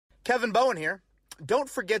Kevin Bowen here. Don't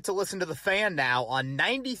forget to listen to The Fan now on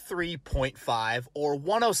 93.5 or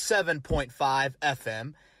 107.5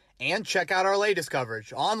 FM, and check out our latest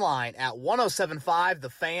coverage online at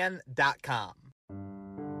 1075thefan.com.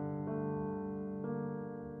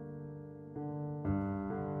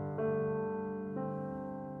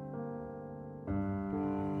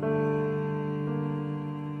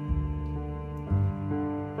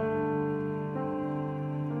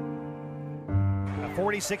 A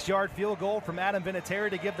 46-yard field goal from Adam Vinatieri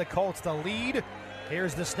to give the Colts the lead.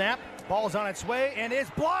 Here's the snap. Ball's on its way, and it's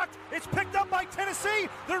blocked. It's picked up by Tennessee.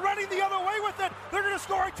 They're running the other way with it. They're going to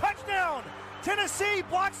score a touchdown. Tennessee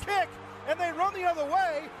blocks kick, and they run the other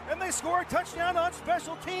way, and they score a touchdown on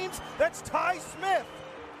special teams. That's Ty Smith.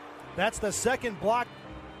 That's the second blocked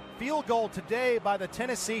field goal today by the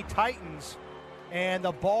Tennessee Titans, and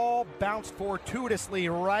the ball bounced fortuitously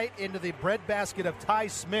right into the breadbasket of Ty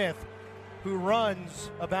Smith, who runs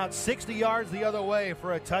about 60 yards the other way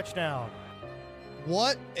for a touchdown.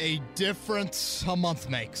 What a difference a month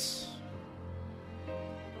makes.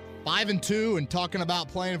 5-2 and talking about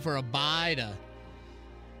playing for a bye to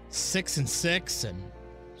 6-6, and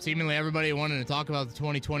seemingly everybody wanted to talk about the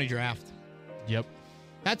 2020 draft. Yep.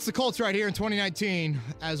 That's the Colts right here in 2019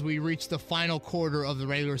 as we reach the final quarter of the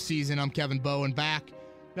regular season. I'm Kevin Bowen, back.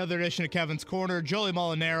 Another edition of Kevin's Corner. Joey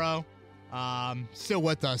Molinaro still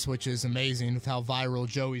with us, which is amazing with how viral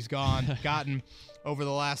Joey's gotten over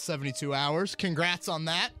the last 72 hours. Congrats on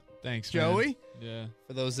that. Thanks, Joey. Man. Yeah.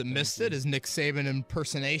 For those that missed it, his Nick Saban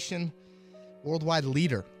impersonation. Worldwide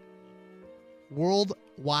leader.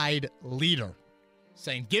 Worldwide leader.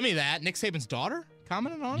 Saying, give me that. Nick Saban's daughter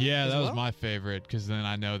commented on it? Yeah, that was my favorite, because then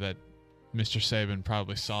I know that Mr. Saban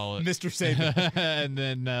probably saw it. Mr. Saban. And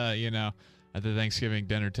then, at the Thanksgiving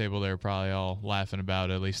dinner table, they were probably all laughing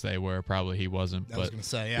about it. At least they were. Probably he wasn't. I was going to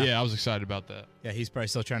say, yeah. Yeah, I was excited about that. Yeah, he's probably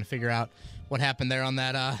still trying to figure out what happened there on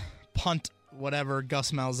that punt, whatever,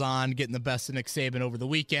 Gus Malzahn getting the best of Nick Saban over the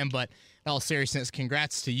weekend. But in all seriousness,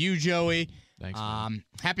 congrats to you, Joey. Thanks,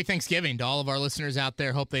 happy Thanksgiving to all of our listeners out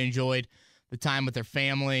there. Hope they enjoyed the time with their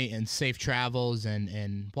family and safe travels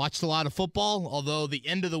and watched a lot of football, although the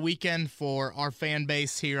end of the weekend for our fan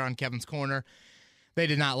base here on Kevin's Corner, they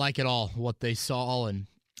did not like at all what they saw, and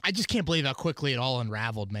I just can't believe how quickly it all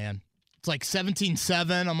unraveled, man. It's like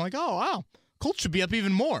 17-7. I'm like, oh, wow, Colts should be up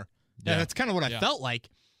even more. Yeah, that's kind of what I felt like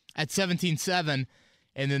at 17-7,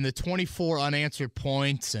 and then the 24 unanswered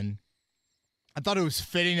points, and I thought it was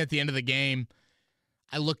fitting at the end of the game.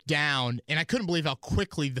 I looked down, and I couldn't believe how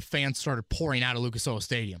quickly the fans started pouring out of Lucas Oil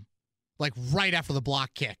Stadium, like right after the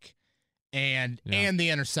block kick and the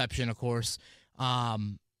interception, of course.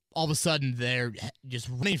 All of a sudden, they're just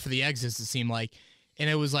running for the exits, it seemed like. And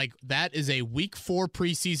it was like, that is a Week 4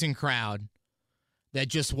 preseason crowd that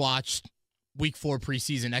just watched Week 4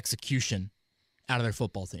 preseason execution out of their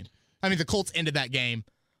football team. I mean, the Colts ended that game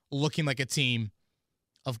looking like a team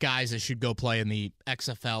of guys that should go play in the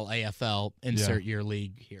XFL, AFL, insert year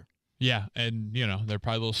league here. Yeah, and, they're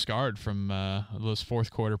probably a little scarred from those fourth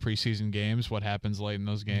quarter preseason games, what happens late in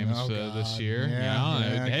those games this year.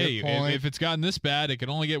 Yeah, hey, if it's gotten this bad, it can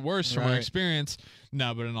only get worse from our experience.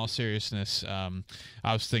 No, but in all seriousness, I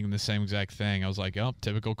was thinking the same exact thing. I was like, oh,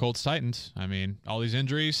 typical Colts-Titans. I mean, all these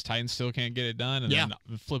injuries, Titans still can't get it done, and then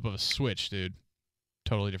the flip of a switch, dude.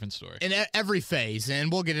 Totally different story. In every phase,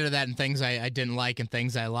 and we'll get into that in things I didn't like and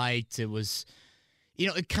things I liked. It was...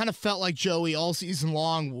 it kind of felt like, Joey, all season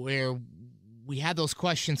long where we had those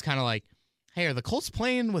questions kind of like, hey, are the Colts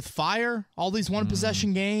playing with fire all these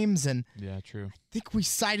one-possession games? And yeah, true. I think we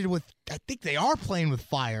sided with – I think they are playing with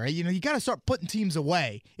fire. You got to start putting teams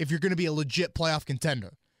away if you're going to be a legit playoff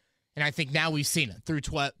contender. And I think now we've seen it through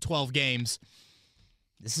 12 games.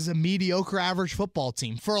 This is a mediocre average football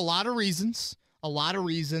team for a lot of reasons.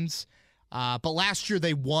 But last year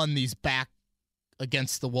they won these back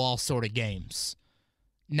against the wall sort of games.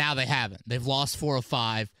 Now they haven't. They've lost 4 of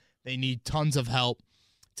 5. They need tons of help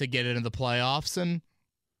to get into the playoffs. And,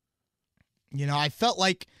 I felt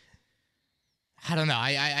like,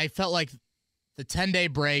 I felt like the 10-day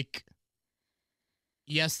break,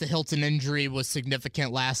 yes, the Hilton injury was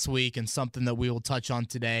significant last week and something that we will touch on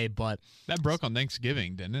today, but... That broke on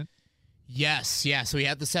Thanksgiving, didn't it? Yes. So we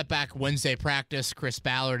had the setback Wednesday practice. Chris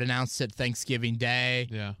Ballard announced it Thanksgiving Day.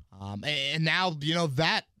 Yeah. And now,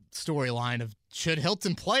 that storyline of should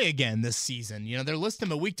Hilton play again this season? They're listing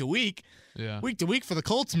him week to week. Yeah. Week to week for the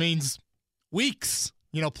Colts means weeks,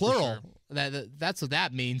 plural. Sure. That's what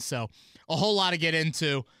that means. So a whole lot to get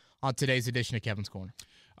into on today's edition of Kevin's Corner.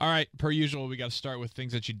 All right. Per usual, we got to start with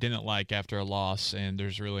things that you didn't like after a loss, and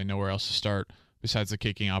there's really nowhere else to start besides the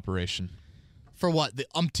kicking operation. for what, the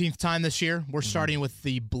umpteenth time this year, we're starting with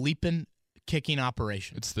the bleeping kicking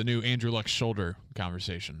operation. It's the new Andrew Luck's shoulder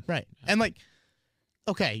conversation. Right. And like,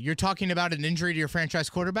 okay, you're talking about an injury to your franchise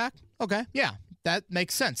quarterback? Okay, yeah, that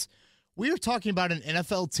makes sense. We are talking about an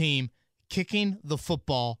NFL team kicking the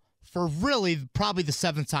football for really probably the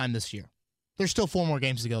 7th time this year. There's still 4 more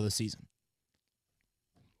games to go this season.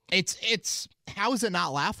 It's how is it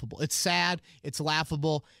not laughable? It's sad. It's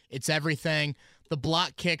laughable. It's everything. The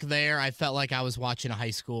block kick there, I felt like I was watching a high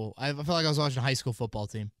school. I felt like I was watching a high school football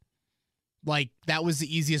team. Like, that was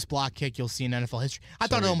the easiest block kick you'll see in NFL history. I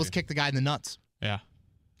thought it almost kicked the guy in the nuts. Yeah.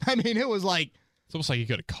 I mean, it was like, it's almost like he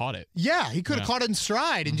could have caught it. Yeah, he could have caught it in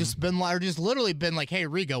stride and just been like, or just literally been like, "Hey,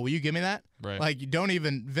 Rigo, will you give me that?" Right. Like,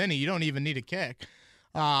 Vinny, you don't even need a kick.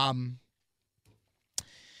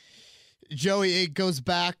 Joey, it goes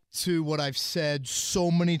back to what I've said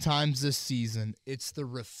so many times this season. It's the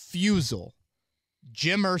refusal.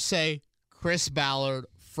 Jim Irsay, Chris Ballard,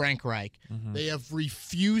 Frank Reich. They have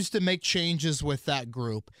refused to make changes with that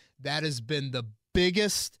group. That has been the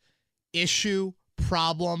biggest issue,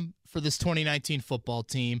 problem for this 2019 football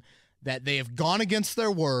team, that they have gone against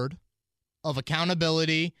their word of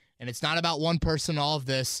accountability, and it's not about one person, all of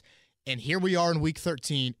this. And here we are in week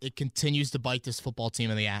 13. It continues to bite this football team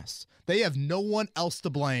in the ass. They have no one else to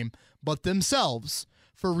blame but themselves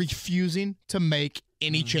for refusing to make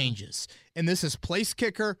any changes. And this is place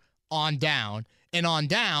kicker on down. And on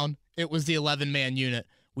down, it was the 11-man unit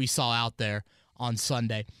we saw out there on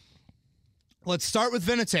Sunday. Let's start with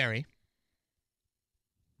Vinatieri.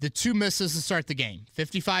 The 2 misses to start the game.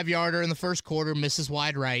 55-yarder in the first quarter, misses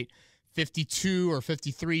wide right. 52 or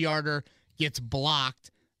 53-yarder gets blocked.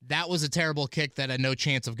 That was a terrible kick that had no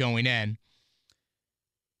chance of going in.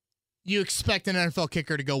 You expect an NFL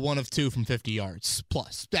kicker to go 1 of 2 from 50 yards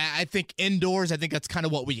plus. I think indoors, I think that's kind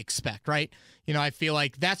of what we expect, right? You know, I feel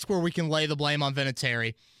like that's where we can lay the blame on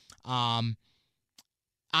Vinatieri.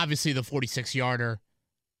 Obviously, the 46-yarder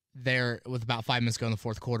there with about 5 minutes to go in the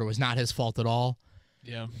fourth quarter was not his fault at all.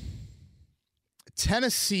 Yeah.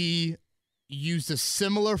 Tennessee used a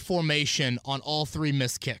similar formation on all 3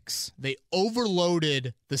 missed kicks. They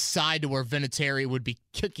overloaded the side to where Vinatieri would be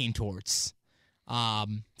kicking towards.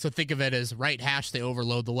 So think of it as right hash, they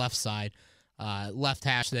overload the left side. Left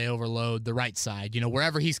hash, they overload the right side. You know,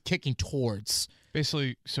 wherever he's kicking towards.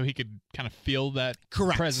 Basically, so he could kind of feel that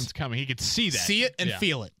presence coming. He could see that. See it and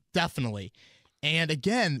feel it, definitely. And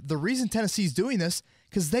again, the reason Tennessee's doing this,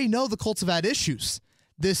 because they know the Colts have had issues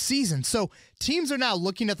this season. So teams are now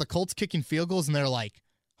looking at the Colts kicking field goals, and they're like,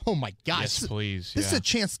 oh my gosh. Yes, please. This is a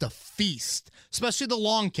chance to feast, especially the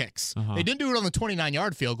long kicks. They didn't do it on the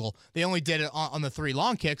 29-yard field goal. They only did it on the 3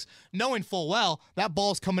 long kicks, knowing full well that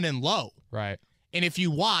ball's coming in low. Right. And if you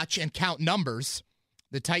watch and count numbers,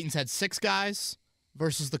 the Titans had 6 guys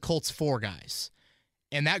versus the Colts 4 guys.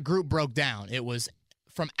 And that group broke down. It was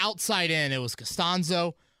from outside in, it was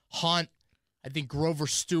Costanzo, Hunt, I think Grover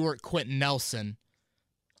Stewart, Quentin Nelson,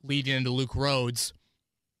 leading into Luke Rhodes.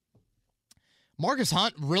 Marcus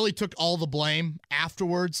Hunt really took all the blame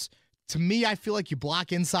afterwards. To me, I feel like you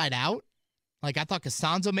block inside out. Like, I thought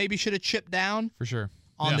Costanzo maybe should have chipped down. For sure.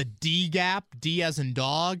 On the D gap, D as in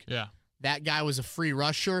dog. Yeah. That guy was a free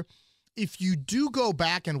rusher. If you do go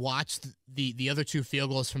back and watch the other 2 field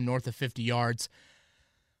goals from north of 50 yards,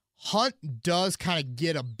 Hunt does kind of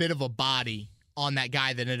get a bit of a body on that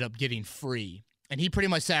guy that ended up getting free. And he pretty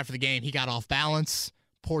much said after the game, he got off balance,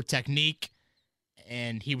 poor technique,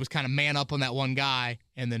 and he was kind of man up on that one guy,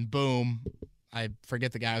 and then boom, I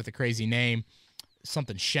forget the guy with the crazy name,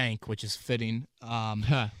 something Shank, which is fitting.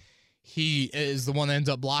 He is the one that ends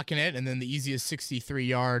up blocking it, and then the easiest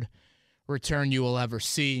 63-yard return you will ever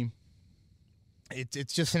see.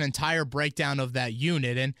 It's just an entire breakdown of that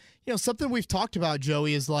unit. And, you know, something we've talked about,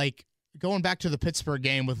 Joey, is like going back to the Pittsburgh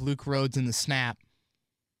game with Luke Rhodes in the snap.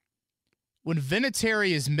 When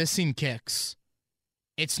Vinatieri is missing kicks,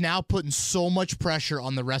 it's now putting so much pressure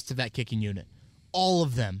on the rest of that kicking unit. All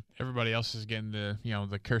of them. Everybody else is getting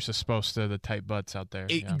the curse is supposed to, the tight butts out there.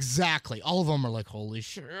 Exactly. All of them are like, holy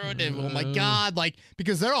shit, oh my God. Like,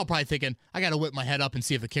 because they're all probably thinking, I got to whip my head up and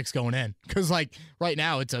see if the kick's going in. Because, like, right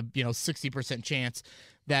now it's a 60% chance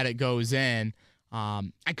that it goes in.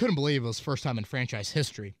 I couldn't believe it was the first time in franchise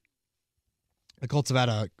history the Colts have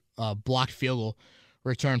had a blocked field goal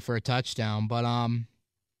return for a touchdown. But,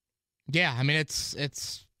 yeah, I mean,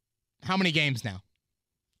 it's how many games now?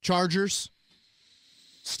 Chargers,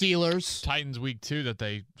 Steelers, Titans week 2 that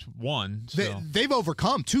they won. So. They've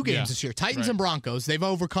overcome 2 games this year. Titans and Broncos, they've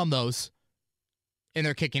overcome those in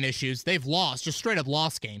their kicking issues. They've lost, just straight up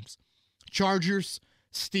lost games. Chargers,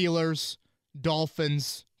 Steelers,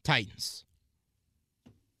 Dolphins, Titans.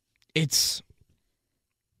 It's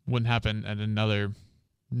Wouldn't happen at another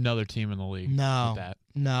team in the league. No, with that.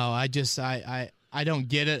 no, I don't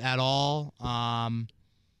get it at all.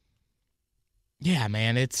 Yeah,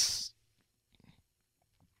 man, this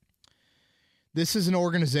is an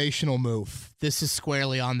organizational move. This is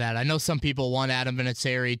squarely on that. I know some people want Adam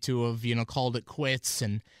Vinatieri to have, called it quits,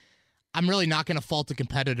 and I'm really not going to fault the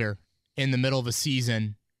competitor in the middle of a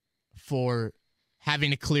season for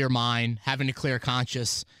having a clear mind, having a clear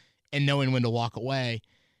conscience, and knowing when to walk away.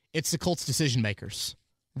 It's the Colts decision makers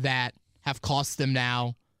that have cost them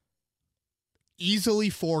now easily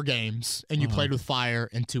 4 games, and you played with fire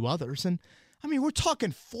in 2 others. And, I mean, we're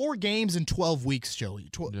talking 4 games in 12 weeks, Joey.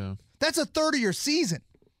 Yeah. That's a third of your season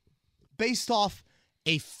based off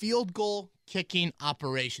a field goal kicking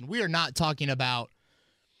operation. We are not talking about,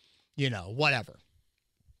 whatever.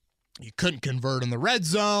 You couldn't convert in the red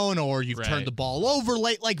zone or you've turned the ball over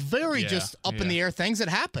late, like very just up in the air things that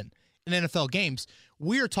happen in NFL games.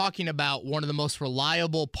 We are talking about one of the most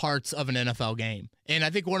reliable parts of an NFL game. And I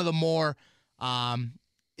think one of the more,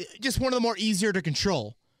 easier to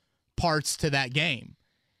control parts to that game.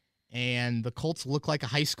 And the Colts look like a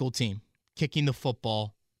high school team kicking the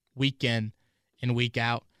football week in and week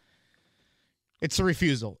out. It's a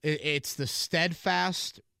refusal. It's the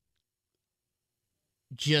steadfast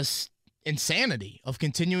just insanity of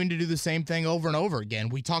continuing to do the same thing over and over again.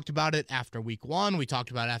 We talked about it after week 1. We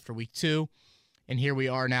talked about it after week 2. And here we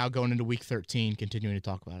are now going into week 13, continuing to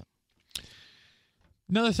talk about it.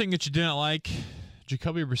 Another thing that you didn't like,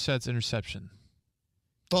 Jacoby Brissett's interception.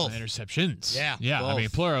 Both. Interceptions. Yeah. Both. I mean,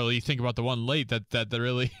 plural. You think about the one late that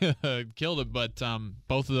really killed it, but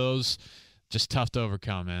both of those just tough to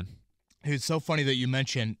overcome, man. It's so funny that you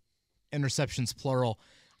mentioned interceptions, plural.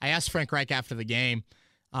 I asked Frank Reich after the game,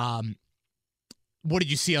 what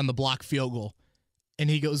did you see on the block field goal? And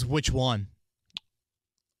he goes, which one?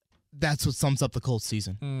 That's what sums up the Colts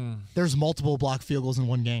season. There's multiple block field goals in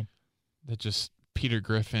one game. That just Peter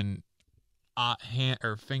Griffin hand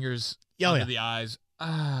or fingers under the eyes.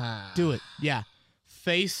 Do it. Yeah.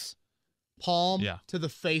 Face, palm to the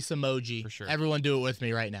face emoji. For sure. Everyone do it with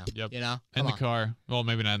me right now. Yep. In the car. Well,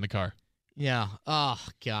 maybe not in the car. Yeah. Oh,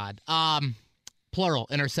 God. Plural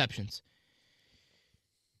interceptions.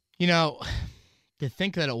 To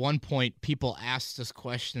think that at one point people asked us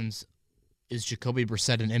questions, is Jacoby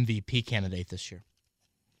Brissett an MVP candidate this year?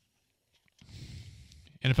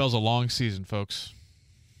 NFL's a long season, folks.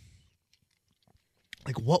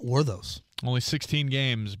 Like, what were those? Only 16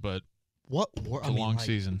 games, but what were it's a long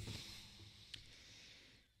season.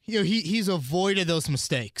 He's avoided those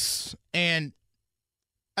mistakes. And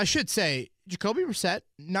I should say, Jacoby Brissett,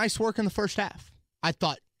 nice work in the first half. I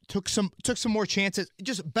thought took some more chances,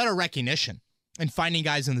 just better recognition and finding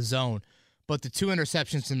guys in the zone. But the 2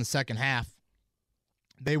 interceptions in the second half,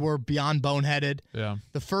 they were beyond boneheaded. Yeah.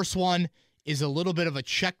 The first one is a little bit of a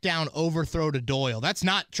check down overthrow to Doyle. That's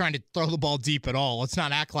not trying to throw the ball deep at all. Let's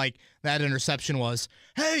not act like that interception was,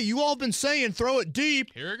 hey, you all been saying throw it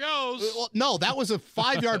deep. Here it goes. Well, no, that was a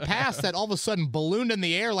 5-yard pass that all of a sudden ballooned in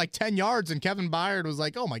the air like 10 yards, and Kevin Byard was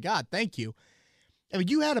like, oh, my God, thank you. I mean,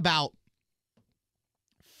 you had about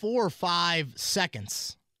 4 or 5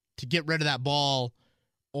 seconds to get rid of that ball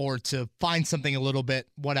or to find something a little bit,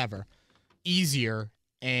 whatever, easier,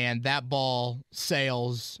 and that ball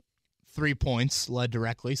sails 3 points, led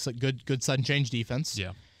directly. So good sudden change defense.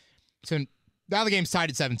 Yeah. So now the game's tied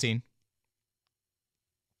at 17.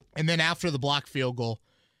 And then after the block field goal,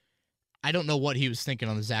 I don't know what he was thinking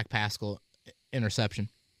on the Zach Pascal interception.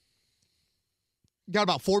 Got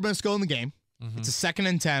about 4 minutes to go in the game. Mm-hmm. It's a 2nd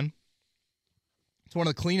and 10. It's one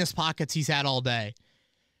of the cleanest pockets he's had all day.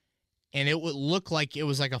 And it would look like it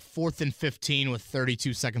was like a 4th and 15 with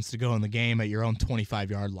 32 seconds to go in the game at your own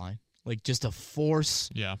 25-yard line. Like just a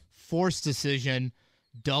forced decision,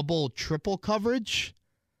 double, triple coverage.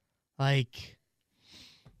 Like,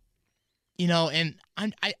 and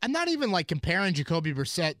I'm not even like comparing Jacoby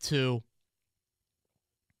Brissett to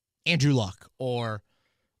Andrew Luck or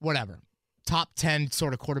whatever, top 10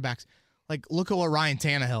 sort of quarterbacks. Like, look at what Ryan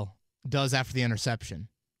Tannehill does after the interception.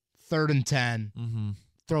 3rd and 10,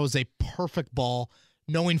 throws a perfect ball,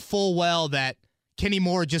 knowing full well that Kenny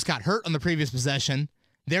Moore just got hurt on the previous possession.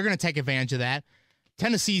 They're going to take advantage of that.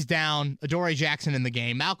 Tennessee's down. Adoree Jackson in the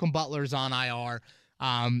game. Malcolm Butler's on IR.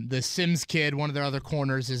 The Sims kid, one of their other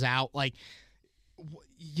corners, is out. Like,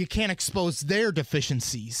 you can't expose their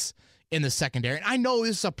deficiencies in the secondary. And I know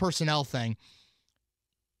this is a personnel thing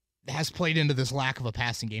that has played into this lack of a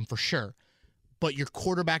passing game for sure. But your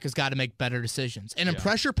quarterback has got to make better decisions. And in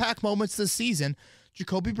pressure-packed moments this season,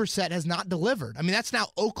 Jacoby Brissett has not delivered. I mean, that's now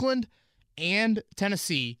Oakland and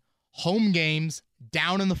Tennessee, home games,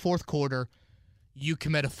 down in the fourth quarter. you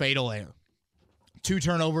commit a fatal error. 2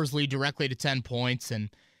 turnovers lead directly to 10 points, and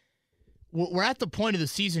we're at the point of the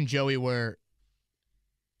season, Joey, where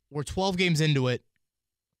we're 12 games into it.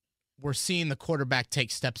 We're seeing the quarterback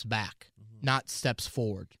take steps back, not steps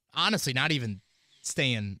forward. Honestly, not even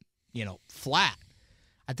staying, flat.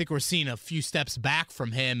 I think we're seeing a few steps back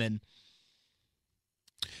from him.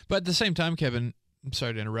 But at the same time, Kevin, I'm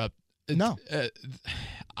sorry to interrupt. No.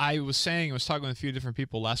 I was talking with a few different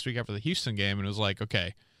people last week after the Houston game, and it was like,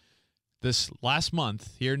 okay, this last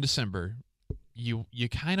month here in December, you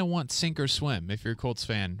kind of want sink or swim if you're a Colts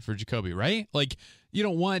fan for Jacoby, right? Like, you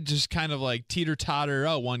don't want just kind of like teeter-totter,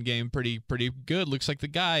 one game pretty good, looks like the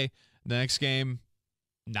guy. The next game,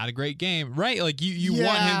 not a great game, right? Like, you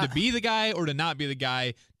want him to be the guy or to not be the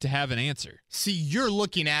guy to have an answer. See, you're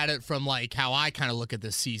looking at it from, like, how I kind of look at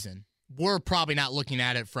this season. We're probably not looking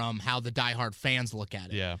at it from how the diehard fans look at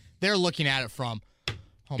it. Yeah. They're looking at it from,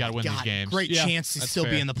 oh gotta my win God, these games. Great chance to still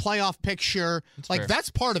be in the playoff picture. That's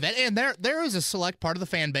part of it. And there is a select part of the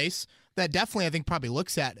fan base that definitely, I think, probably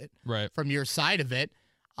looks at it from your side of it.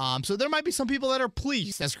 So there might be some people that are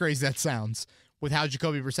pleased, as crazy as that sounds, with how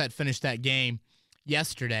Jacoby Brissett finished that game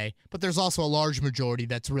yesterday. But there's also a large majority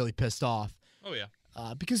that's really pissed off. Oh, yeah.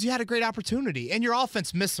 Because you had a great opportunity. And your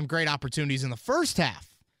offense missed some great opportunities in the first half,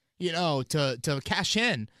 to cash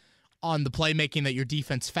in on the playmaking that your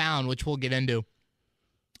defense found, which we'll get into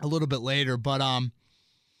a little bit later. But, I'm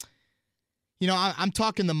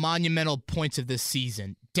talking the monumental points of this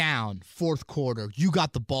season. Down, fourth quarter. You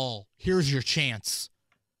got the ball. Here's your chance.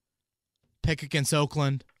 Pick against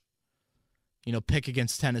Oakland. Pick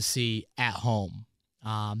against Tennessee at home.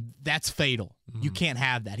 That's fatal. You can't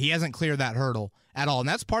have that. He hasn't cleared that hurdle at all. And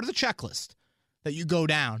that's part of the checklist that you go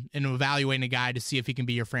down and evaluating a guy to see if he can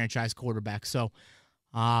be your franchise quarterback. So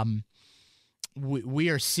we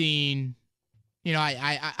are seeing,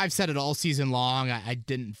 I've said it all season long. I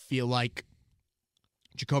didn't feel like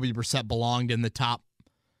Jacoby Brissett belonged in the top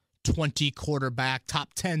 20 quarterback,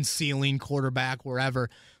 top 10 ceiling quarterback, wherever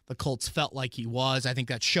the Colts felt like he was. I think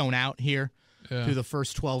that's shown out here through the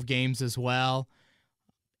first 12 games as well.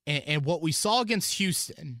 And what we saw against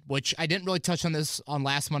Houston, which I didn't really touch on this on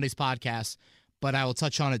last Monday's podcast, but I will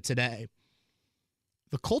touch on it today.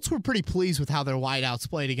 The Colts were pretty pleased with how their wideouts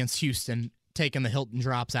played against Houston, taking the Hilton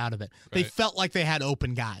drops out of it. They felt like they had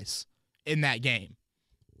open guys in that game,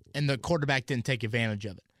 and the quarterback didn't take advantage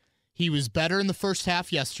of it. He was better in the first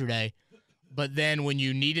half yesterday, but then when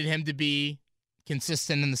you needed him to be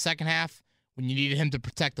consistent in the second half, when you needed him to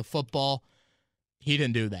protect the football, he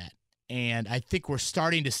didn't do that. And I think we're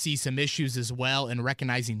starting to see some issues as well in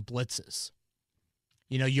recognizing blitzes.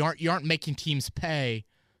 You aren't making teams pay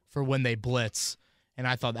for when they blitz, and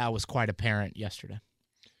I thought that was quite apparent yesterday.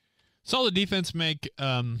 Saw the defense make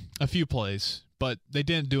a few plays, but they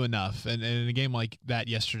didn't do enough. And in a game like that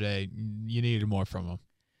yesterday, you needed more from them.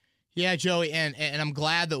 Yeah, Joey, and I'm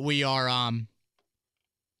glad that we are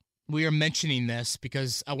mentioning this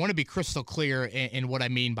because I want to be crystal clear in what I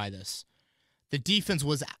mean by this. The defense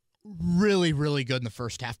was really, really good in the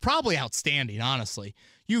first half. Probably outstanding, honestly.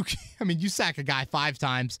 You sack a guy 5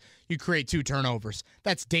 times, you create 2 turnovers.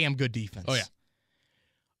 That's damn good defense. Oh, yeah.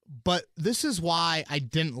 But this is why I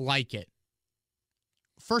didn't like it.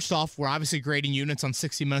 First off, we're obviously grading units on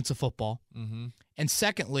 60 minutes of football. Mm-hmm. And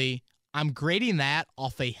secondly, I'm grading that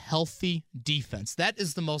off a healthy defense. That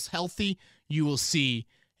is the most healthy you will see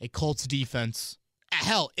a Colts defense,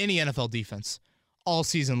 hell, any NFL defense, all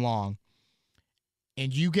season long.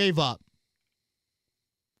 And you gave up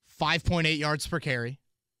 5.8 yards per carry.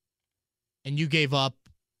 And you gave up,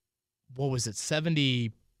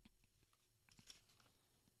 77%,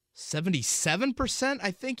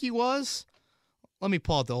 I think he was. Let me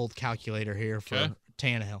pull out the old calculator here for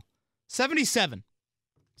Tannehill. 77.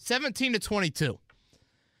 17 to 22.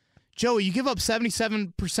 Joey, you give up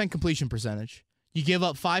 77% completion percentage. You give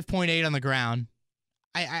up 5.8 on the ground.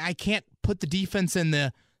 I can't put the defense in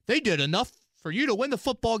the they did enough for you to win the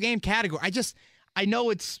football game category. I know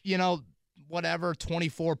it's,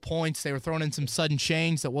 24 points. They were throwing in some sudden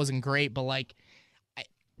change that wasn't great, but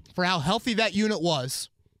for how healthy that unit was,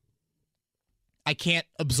 I can't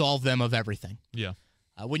absolve them of everything. Yeah.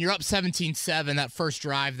 When you're up 17-7, that first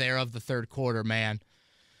drive there of the third quarter, man,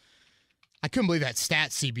 I couldn't believe that stat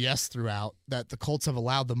CBS threw out, that the Colts have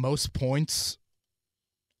allowed the most points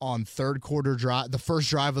on third quarter drive, the first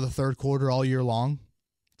drive of the third quarter all year long.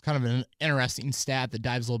 It's kind of an interesting stat that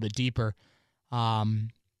dives a little bit deeper.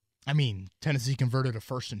 Tennessee converted a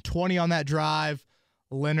 1st and 20 on that drive.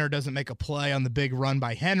 Leonard doesn't make a play on the big run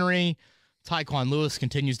by Henry. Tyquan Lewis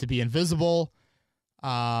continues to be invisible.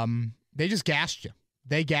 They just gassed you.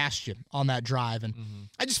 They gassed you on that drive, and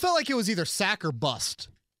I just felt like it was either sack or bust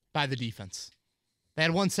by the defense. They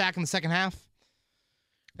had one sack in the second half.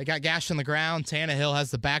 They got gashed on the ground. Tannehill has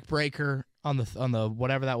the backbreaker on the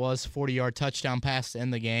whatever that was, 40-yard touchdown pass to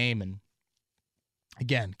end the game. And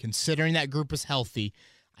again, considering that group was healthy,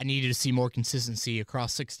 I needed to see more consistency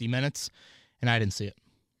across 60 minutes, and I didn't see it.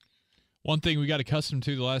 One thing we got accustomed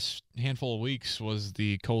to the last handful of weeks was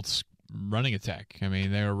the Colts running attack. I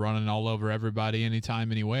mean, they were running all over everybody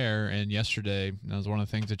anytime, anywhere, and yesterday that was one of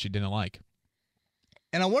the things that you didn't like.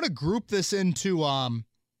 And I want to group this into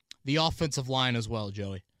the offensive line as well,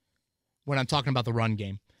 Joey, when I'm talking about the run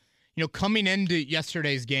game. You know, coming into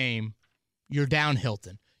yesterday's game, you're down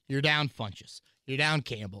Hilton, you're down Funchess, you're down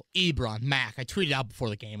Campbell, Ebron, Mack. I tweeted out before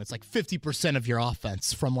the game, it's like 50% of your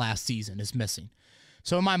offense from last season is missing.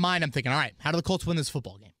 So in my mind, I'm thinking, all right, how do the Colts win this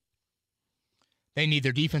football game? They need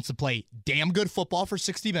their defense to play damn good football for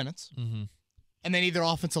 60 minutes, and they need their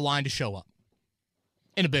offensive line to show up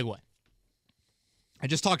in a big way. I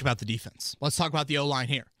just talked about the defense. Let's talk about the O-line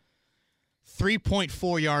here.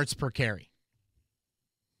 3.4 yards per carry.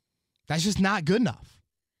 That's just not good enough.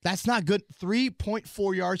 That's not good.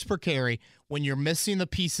 3.4 yards per carry when you're missing the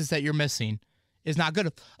pieces that you're missing is not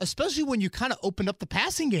good, especially when you kind of opened up the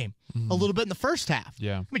passing game a little bit in the first half.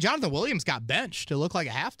 Yeah. I mean, Jonathan Williams got benched to look like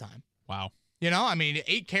a halftime. Wow. You know, I mean,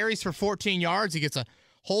 8 carries for 14 yards. He gets a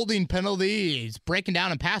holding penalty. He's breaking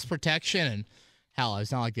down in pass protection. And, hell,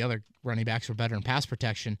 it's not like the other running backs were better in pass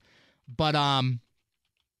protection. But,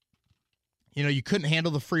 you know, you couldn't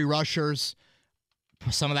handle the free rushers.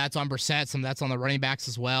 Some of that's on Brissett. Some of that's on the running backs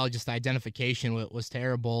as well. Just the identification was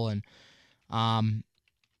terrible. And,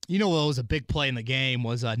 you know what was a big play in the game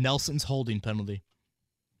was Nelson's holding penalty.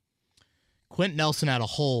 Quentin Nelson had a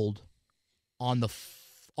hold on the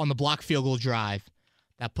block field goal drive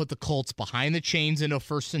that put the Colts behind the chains into a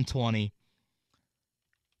 1st and 20.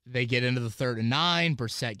 They get into the 3rd and 9.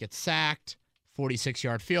 Brissett gets sacked.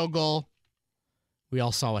 46-yard field goal. We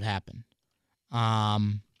all saw what happened.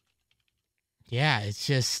 Yeah, it's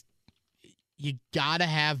just you got to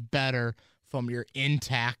have better from your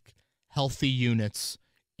intact, healthy units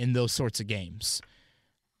in those sorts of games.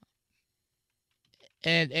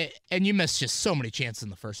 And you missed just so many chances in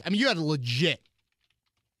the first. I mean, you had a legit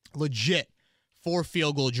 4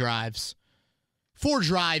 field goal drives. 4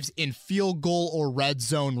 drives in field goal or red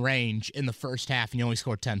zone range in the first half, and you only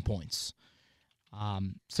scored 10 points.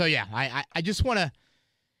 So, yeah, I just want to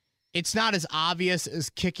 – it's not as obvious as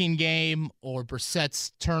kicking game or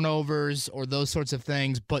Brissett's turnovers or those sorts of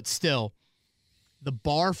things, but still, the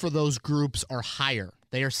bar for those groups are higher.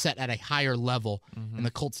 They are set at a higher level, and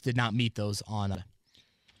the Colts did not meet those on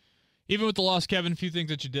Even with the loss, Kevin, a few things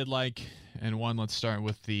that you did like, and one, let's start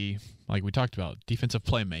with the, like we talked about, defensive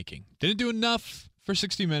playmaking. Didn't do enough for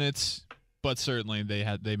 60 minutes, but certainly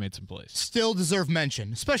they made some plays. Still deserve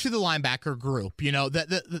mention, especially the linebacker group. You know,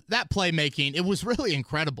 that playmaking, it was really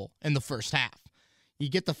incredible in the first half. You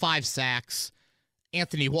get the 5 sacks,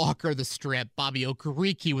 Anthony Walker the strip, Bobby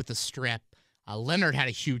Okereke with the strip, Leonard had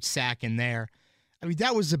a huge sack in there. I mean,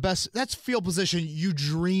 that was the best. That's field position you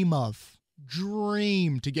dream of.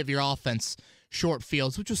 Dream to give your offense short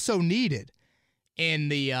fields, which was so needed in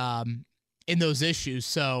the in those issues.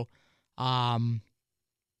 So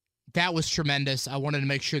that was tremendous. I wanted to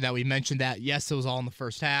make sure that we mentioned that. Yes, it was all in the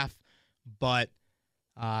first half, but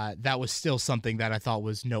that was still something that I thought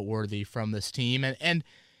was noteworthy from this team. And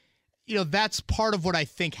you know, that's part of what I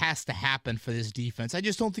think has to happen for this defense. I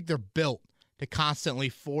just don't think they're built to constantly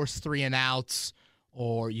force 3-and-outs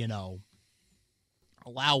or, you know,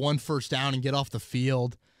 allow 1 first down and get off the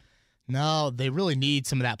field. No, they really need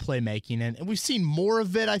some of that playmaking. And we've seen more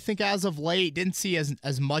of it, I think, as of late. Didn't see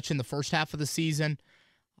as much in the first half of the season.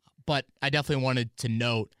 But I definitely wanted to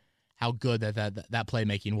note how good that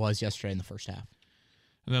playmaking was yesterday in the first half.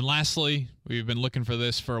 And then lastly, we've been looking for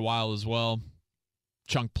this for a while as well.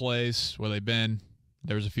 Chunk plays, where they've been.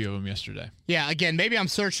 There was a few of them yesterday. Yeah, again, maybe I'm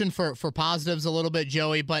searching for positives a little bit,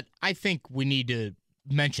 Joey, but I think we need to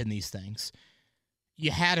mention these things. You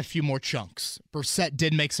had a few more chunks. Brissett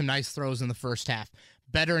did make some nice throws in the first half.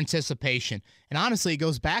 Better anticipation. And honestly, it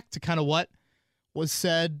goes back to kind of what was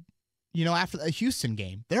said, you know, after the Houston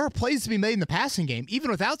game. There are plays to be made in the passing game, even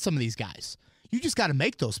without some of these guys. You just got to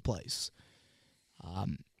make those plays.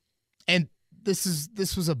 And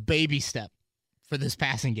this was a baby step for this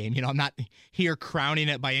passing game. You know, I'm not here crowning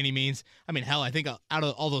it by any means. I mean, hell, I think out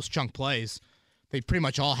of all those chunk plays, they pretty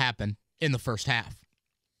much all happened in the first half.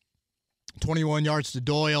 21 yards to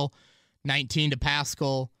Doyle, 19 to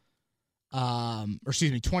Pascal. 20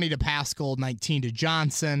 to Pascal, 19 to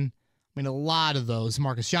Johnson. I mean, a lot of those,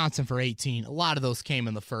 Marcus Johnson for 18, a lot of those came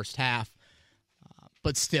in the first half.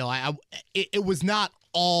 but still, it was not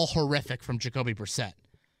all horrific from Jacoby Brissett.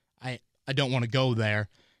 I don't want to go there.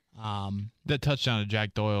 That touchdown to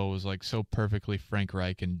Jack Doyle was like so perfectly Frank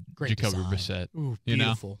Reich and Jacoby Brissett. Ooh,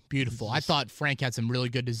 beautiful. I thought Frank had some really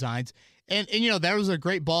good designs. And there was a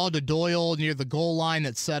great ball to Doyle near the goal line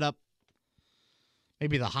that set up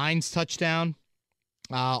maybe the Hines touchdown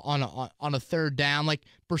on a third down. Like,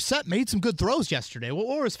 Brissett made some good throws yesterday. What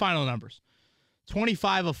were his final numbers?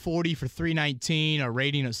 25 of 40 for 319, a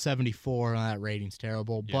rating of 74. That rating's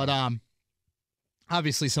terrible. Yeah. But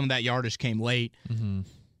obviously some of that yardage came late. Mm-hmm.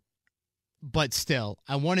 But still,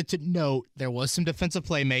 I wanted to note there was some defensive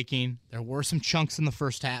playmaking. There were some chunks in the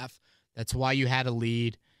first half. That's why you had a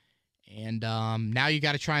lead. And now you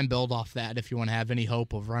got to try and build off that if you want to have any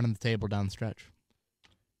hope of running the table down the stretch.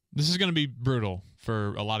 This is going to be brutal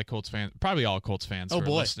for a lot of Colts fans, probably all Colts fans who are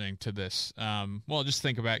listening to this. Well, just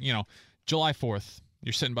think about, July 4th,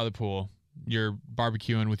 you're sitting by the pool, you're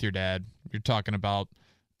barbecuing with your dad. You're talking about,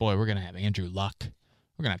 boy, we're going to have Andrew Luck.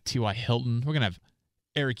 We're going to have T.Y. Hilton. We're going to have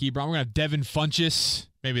Eric Ebron. We're going to have Devin Funchess.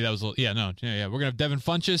 Maybe that was, We're going to have Devin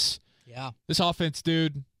Funchess. Yeah. This offense,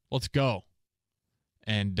 dude, let's go.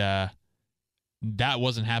 And that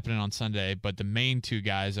wasn't happening on Sunday, but the main two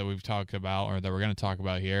guys that we've talked about, or that we're going to talk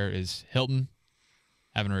about here, is Hilton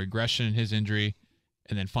having a regression in his injury,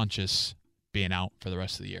 and then Funchess being out for the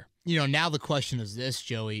rest of the year. Now the question is this,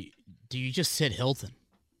 Joey. Do you just sit Hilton?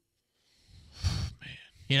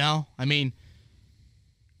 Man.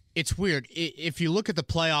 It's weird. If you look at the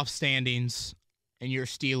playoff standings and your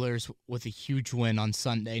Steelers with a huge win on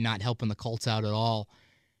Sunday, not helping the Colts out at all,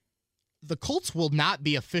 the Colts will not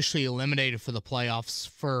be officially eliminated for the playoffs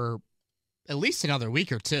for at least another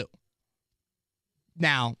week or two.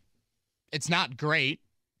 Now, it's not great.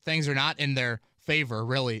 Things are not in their favor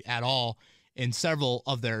really at all in several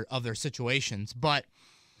of their situations, but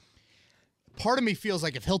part of me feels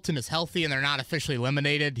like if Hilton is healthy and they're not officially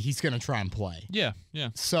eliminated, he's going to try and play. Yeah.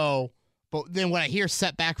 So, but then when I hear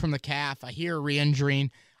setback from the calf, I hear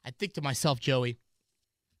re-injuring, I think to myself, Joey,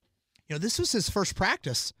 this was his first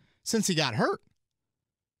practice since he got hurt.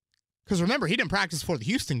 Because remember, he didn't practice for the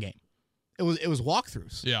Houston game. It was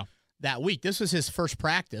walkthroughs. Yeah. That week. This was his first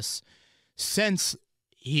practice since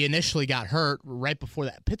he initially got hurt right before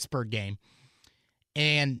that Pittsburgh game.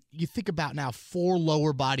 And you think about now 4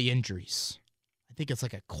 lower body injuries. I think it's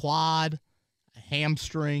like a quad, a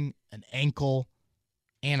hamstring, an ankle,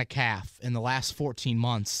 and a calf in the last 14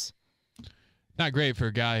 months. Not great for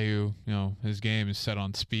a guy who, his game is set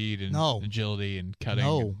on speed and agility and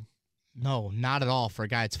cutting. No, not at all for a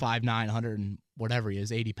guy that's 5'9", 100 and whatever he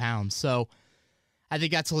is, 80 pounds. So I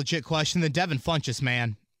think that's a legit question. Then Devin Funchess,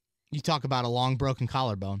 man, you talk about a long broken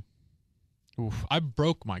collarbone. Oof, I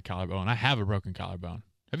broke my collarbone. I have a broken collarbone.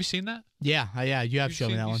 Have you seen that? Yeah. You have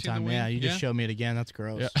shown me that one time. Yeah, you just showed me it again. That's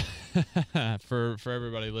gross. Yeah. For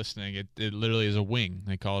everybody listening, it literally is a wing.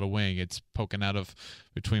 They call it a wing. It's poking out of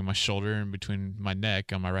between my shoulder and between my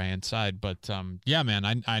neck on my right hand side. But yeah,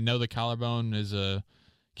 man, I know the collarbone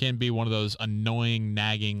can be one of those annoying,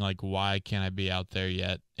 nagging, like, why can't I be out there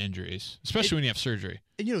yet injuries, especially when you have surgery.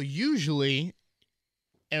 Usually.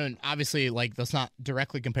 And obviously, let's not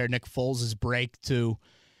directly compare Nick Foles' break to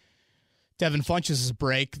Devin Funchess'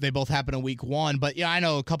 break. They both happened in week 1. But, yeah, I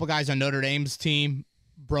know a couple guys on Notre Dame's team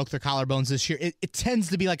broke their collarbones this year. It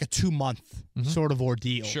tends to be like a 2-month sort of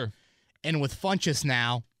ordeal. Sure. And with Funchess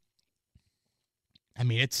now,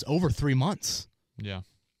 it's over 3 months. Yeah.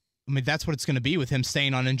 That's what it's going to be with him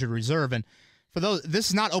staying on injured reserve. And for those, this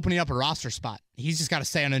is not opening up a roster spot. He's just got to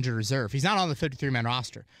stay on injured reserve. He's not on the 53-man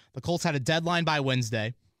roster. The Colts had a deadline by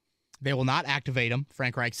Wednesday. They will not activate him,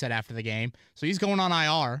 Frank Reich said after the game. So he's going on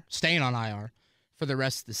IR, staying on IR for the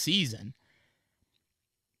rest of the season.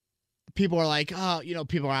 People are like,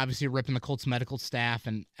 people are obviously ripping the Colts medical staff.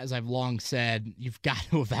 And as I've long said, you've got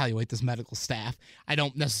to evaluate this medical staff. I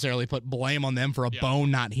don't necessarily put blame on them for a bone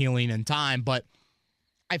not healing in time, but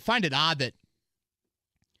I find it odd that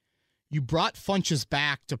you brought Funchess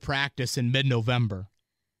back to practice in mid-November.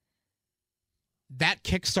 That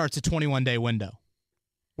kickstarts a 21-day window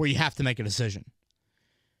where you have to make a decision.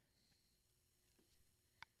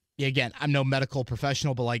 Yeah, again, I'm no medical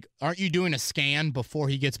professional, but aren't you doing a scan before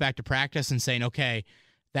he gets back to practice and saying, okay,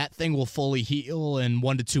 that thing will fully heal in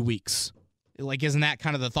 1 to 2 weeks? Isn't that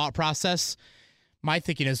kind of the thought process? My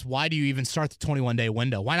thinking is, why do you even start the 21-day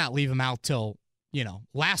window? Why not leave him out till,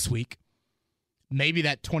 last week? Maybe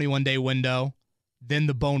that 21-day window, then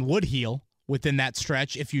the bone would heal within that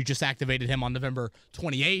stretch if you just activated him on November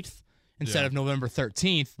 28th instead of November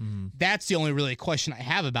 13th. Mm-hmm. That's the only really question I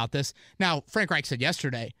have about this. Now, Frank Reich said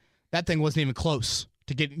yesterday that thing wasn't even close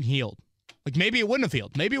to getting healed. Maybe it wouldn't have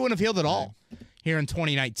healed. Maybe it wouldn't have healed at all. here in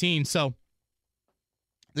 2019. So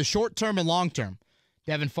the short term and long term,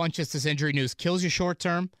 Devin Funchess, this injury news kills you short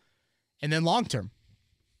term and then long term.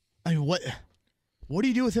 I mean, what do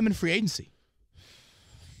you do with him in free agency?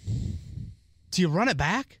 Do you run it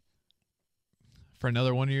back? For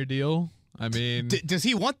another 1-year deal? I mean... does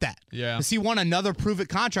he want that? Yeah. Does he want another prove-it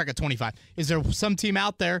contract at 25? Is there some team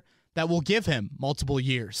out there that will give him multiple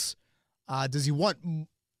years? Does he want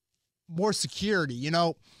more security? You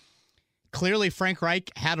know, clearly Frank Reich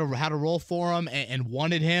had a role for him and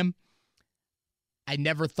wanted him. I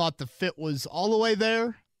never thought the fit was all the way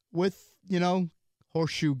there with, you know,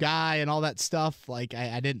 horseshoe guy and all that stuff. Like,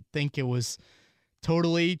 I didn't think it was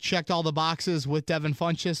totally checked all the boxes with Devin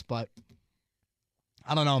Funchess, but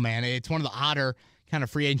I don't know, man. It's one of the odder kind of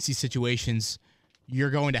free agency situations you're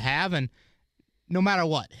going to have. And no matter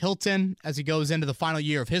what, Hilton, as he goes into the final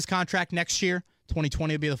year of his contract next year,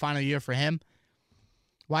 2020 will be the final year for him.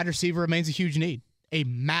 Wide receiver remains a huge need. A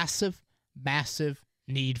massive, massive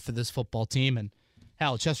need for this football team. And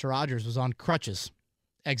hell, Chester Rogers was on crutches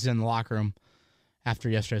exiting the locker room after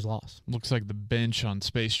yesterday's loss. Looks like the bench on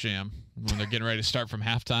Space Jam when they're getting ready to start from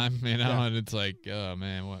halftime, you know, Yeah. and it's like, oh,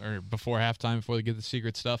 man, or before halftime, before they get the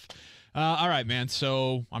secret stuff. All right, man,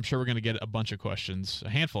 so I'm sure we're going to get a bunch of questions, a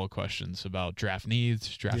handful of questions about draft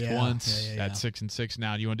needs, draft wants at 6 and 6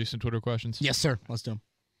 now. Do you want to do some Twitter questions? Yes, sir. Let's do them.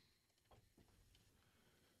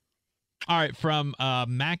 All right, from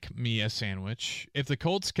Mac Me a Sandwich. If the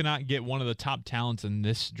Colts cannot get one of the top talents in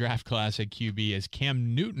this draft class at QB, is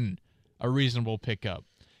Cam Newton a reasonable pickup?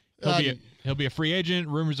 He'll be a free agent.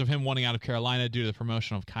 Rumors of him wanting out of Carolina due to the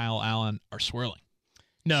promotion of Kyle Allen are swirling.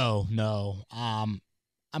 No.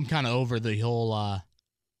 I'm kind of over the whole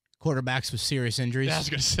quarterbacks with serious injuries. I was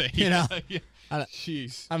going to say. You know?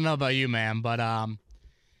 Jeez. I don't know about you, man, but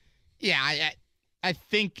yeah, I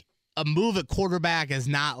think a move at quarterback is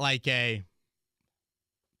not like a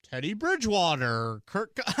Teddy Bridgewater,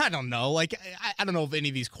 Kirk. I don't know. Like I don't know if any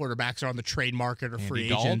of these quarterbacks are on the trade market or Andy free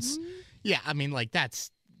Dalton? agents. Yeah, I mean, like that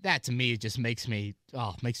to me just makes me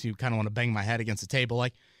kind of want to bang my head against the table.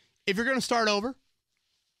 Like, if you're gonna start over,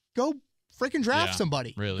 go freaking draft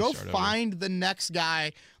somebody. Really go start find the next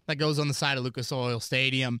guy that goes on the side of Lucas Oil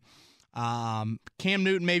Stadium. Cam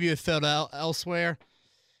Newton maybe would fit elsewhere.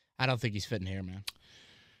 I don't think he's fitting here, man.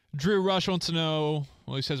 Drew Rush wants to know,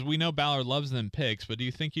 well, he says, we know Ballard loves them picks, but do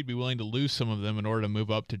you think he'd be willing to lose some of them in order to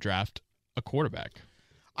move up to draft a quarterback?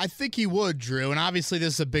 I think he would, Drew, and obviously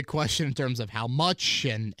this is a big question in terms of how much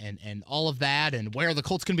and all of that and where the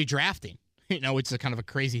Colts can be drafting. You know, it's a kind of a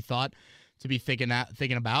crazy thought to be thinking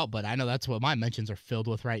about, but I know that's what my mentions are filled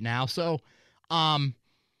with right now. So,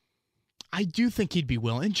 I do think he'd be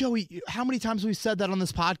willing. And Joey, how many times have we said that on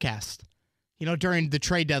this podcast? You know, during the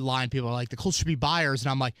trade deadline, people are like, the Colts should be buyers,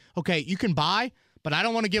 and I'm like, okay, you can buy, but I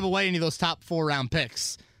don't want to give away any of those top 4-round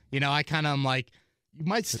picks. You know, I kind of am like, you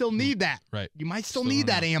might still need that. Right. You might still need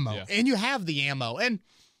that ammo. Yeah. And you have the ammo. And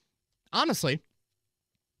honestly,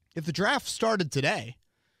 if the draft started today,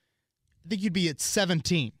 I think you'd be at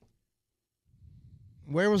 17.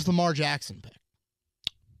 Where was Lamar Jackson picked?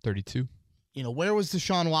 32. You know, where was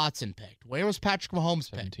Deshaun Watson picked? Where was Patrick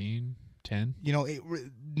Mahomes picked? 17, 10. You know,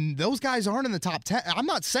 those guys aren't in the top 10. I'm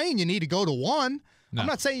not saying you need to go to 1. No. I'm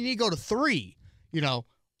not saying you need to go to 3. You know,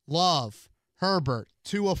 Love, Herbert,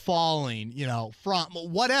 Tua falling, you know, from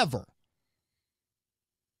whatever.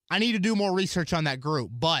 I need to do more research on that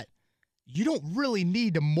group, but you don't really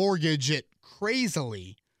need to mortgage it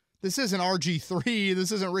crazily. This isn't RG3.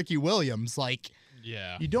 This isn't Ricky Williams. Like,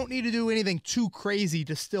 Yeah. you don't need to do anything too crazy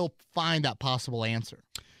to still find that possible answer.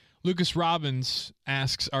 Lucas Robbins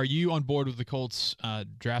asks, are you on board with the Colts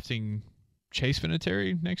drafting Chase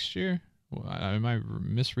Vinatieri next year? Am I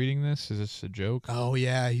misreading this? Is this a joke? Oh,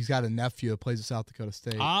 yeah. He's got a nephew that plays at South Dakota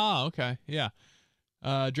State. Ah, okay. Yeah.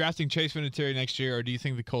 Drafting Chase Vinatieri next year, or do you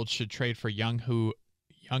think the Colts should trade for Young-Ho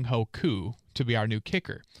Koo to be our new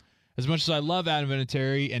kicker? As much as I love Adam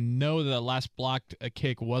Vinatieri and know that last blocked a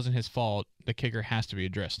kick wasn't his fault, the kicker has to be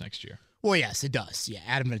addressed next year. Well, yes, it does. Yeah,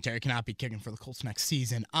 Adam Vinatieri cannot be kicking for the Colts next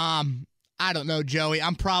season. I don't know, Joey.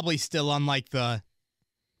 I'm probably still on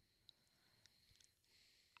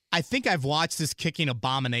I think I've watched this kicking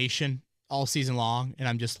abomination all season long, and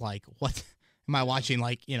I'm just like, what? Am I watching,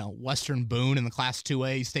 Western Boone in the Class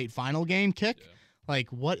 2A state final game kick? Yeah. Like,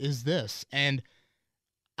 what is this? And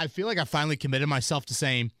I feel like I finally committed myself to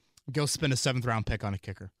saying, go spend a 7th-round pick on a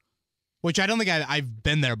kicker, which I don't think I've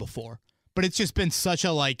been there before. But it's just been such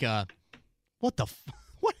a, what?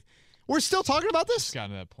 We're still talking about this? It's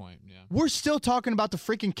gotten to that point, yeah. We're still talking about the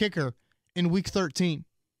freaking kicker in Week 13.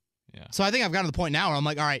 Yeah. So I think I've gotten to the point now where I'm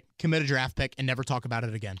like, all right, commit a draft pick and never talk about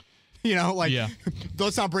it again. You know,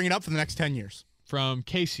 let's not bring it up for the next 10 years. from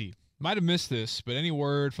Casey. Might have missed this, but any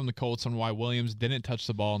word from the Colts on why Williams didn't touch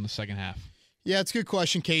the ball in the second half? Yeah, it's a good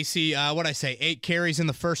question, Casey. What'd I say? 8 carries in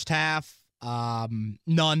the first half.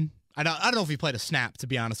 None. I don't know if he played a snap, to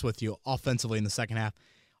be honest with you, offensively in the second half.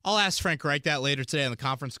 I'll ask Frank Reich that later today on the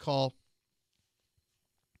conference call.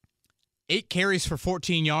 8 carries for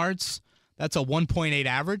 14 yards. That's a 1.8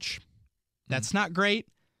 average. That's not great.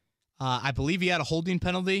 I believe he had a holding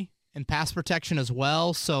penalty and pass protection as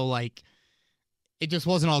well. So, like, it just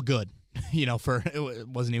wasn't all good, it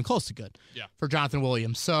wasn't even close to good for Jonathan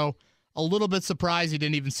Williams. So, a little bit surprised he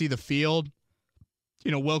didn't even see the field.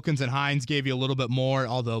 Wilkins and Hines gave you a little bit more,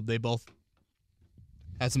 although they both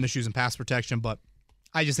had some issues in pass protection. But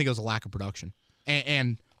I just think it was a lack of production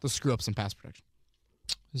and the screw-ups in pass protection.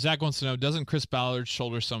 Zach wants to know, doesn't Chris Ballard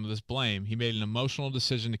shoulder some of this blame? He made an emotional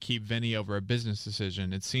decision to keep Vinny over a business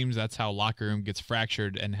decision. It seems that's how locker room gets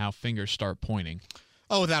fractured and how fingers start pointing.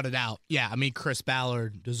 Oh, without a doubt. Yeah, I mean, Chris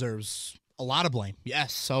Ballard deserves a lot of blame.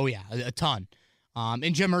 Yes, so yeah, a ton.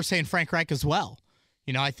 And Jim Irsay and Frank Reich as well.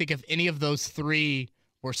 I think if any of those three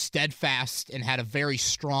were steadfast and had a very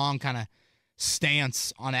strong kind of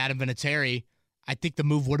stance on Adam Vinatieri, I think the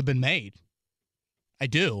move would have been made. I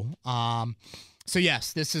do. So,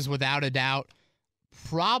 yes, this is without a doubt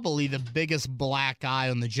probably the biggest black eye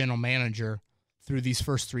on the general manager through these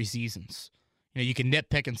first 3 seasons. You can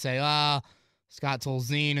nitpick and say, Scott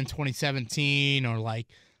Tolzien in 2017, or like,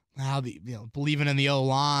 believing in the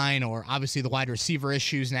O-line, or obviously the wide receiver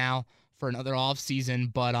issues now for another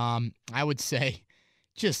offseason. But I would say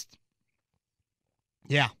when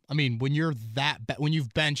you're when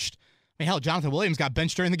you've benched, hell, Jonathan Williams got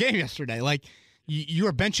benched during the game yesterday. Like, you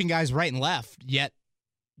are benching guys right and left, yet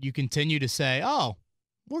you continue to say, oh,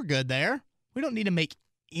 we're good there. We don't need to make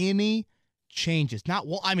any changes.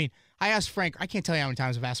 I asked Frank, I can't tell you how many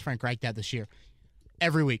times I've asked Frank Reich that this year.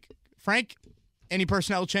 Every week. Frank, any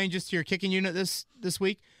personnel changes to your kicking unit this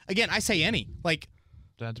week? Again, I say any. Like,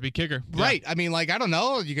 doesn't have to be kicker. Right. Yeah. I don't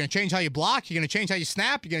know. You're going to change how you block. You're going to change how you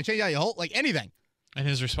snap. You're going to change how you hold. Like, anything. And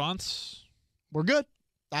his response? We're good.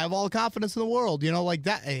 I have all the confidence in the world. Like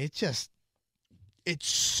that. It's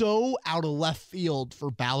so out of left field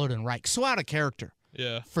for Ballard and Reich. So out of character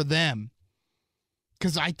for them.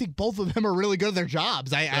 Because I think both of them are really good at their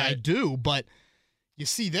jobs. I do. But you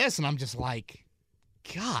see this, and I'm just like,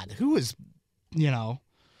 God, who is,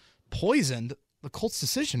 poisoned the Colts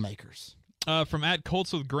decision makers? From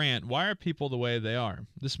 @Colts with Grant, why are people the way they are?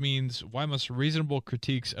 This means, why must reasonable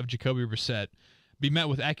critiques of Jacoby Brissett be met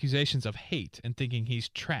with accusations of hate and thinking he's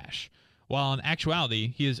trash, while in actuality,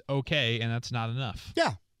 he is okay, and that's not enough?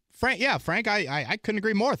 Yeah. Frank, I couldn't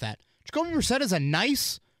agree more with that. Jacoby Brissett is a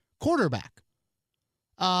nice quarterback.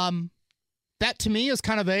 That, to me, is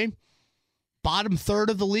kind of a bottom third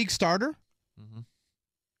of the league starter. Mm-hmm.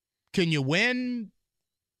 Can you win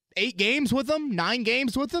 8 games with him, 9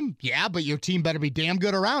 games with him? Yeah, but your team better be damn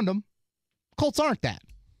good around him. Colts aren't that.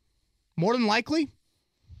 More than likely,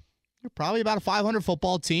 you're probably about a 500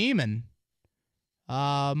 football team, and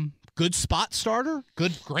good spot starter,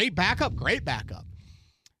 great backup.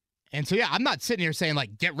 And so, I'm not sitting here saying,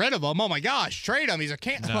 like, get rid of him. Oh, my gosh, trade him. He's a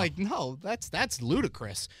can't. No. Like, no, that's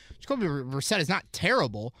ludicrous. Jacoby Brissett is not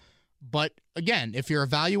terrible. But, again, if you're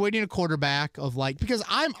evaluating a quarterback of, like, because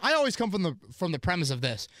I always come from the premise of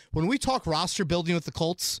this. When we talk roster building with the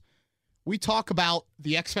Colts, we talk about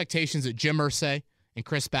the expectations that Jim Irsay and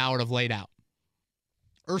Chris Ballard have laid out.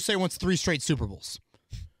 Irsay wants 3 straight Super Bowls.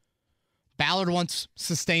 Ballard wants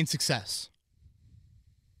sustained success.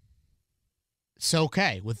 So,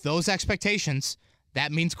 okay, with those expectations,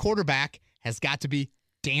 that means quarterback has got to be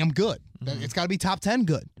damn good. Mm-hmm. It's got to be top 10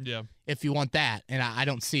 good. Yeah. If you want that. And I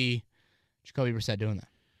don't see Jacoby Brissett doing that.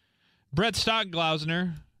 Brett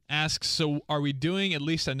Stockglausner asks, so are we doing at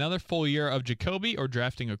least another full year of Jacoby, or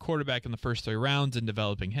drafting a quarterback in the first 3 rounds and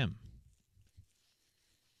developing him?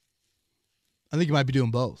 I think you might be doing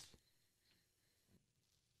both.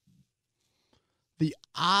 The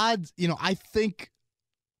odds, I think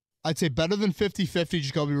I'd say better than 50-50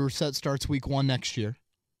 Jacoby Brissett starts week 1 next year.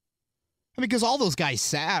 Because all those guys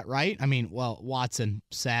sat, right? Watson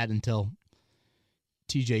sat until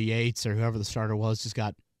T.J. Yates or whoever the starter was just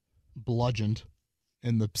got bludgeoned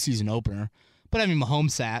in the season opener. But,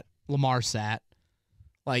 Mahomes sat. Lamar sat.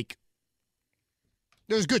 Like,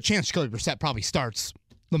 there's a good chance Jacoby Brissett probably starts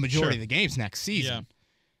the majority of the games next season.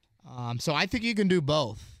 Yeah. So I think you can do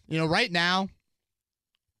both. Right now,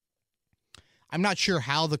 I'm not sure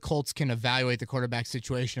how the Colts can evaluate the quarterback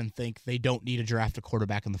situation and think they don't need to draft a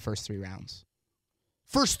quarterback in the first 3 rounds.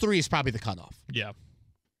 First 3 is probably the cutoff. Yeah.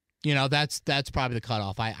 That's probably the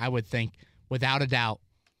cutoff. I would think, without a doubt.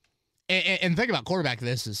 And think about quarterback,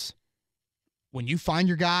 this is when you find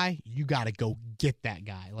your guy, you got to go get that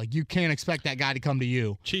guy. Like, you can't expect that guy to come to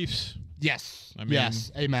you. Chiefs. Yes. I mean,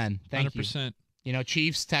 yes. Amen. Thank 100%. you. You know,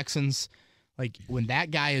 Chiefs, Texans, like, when that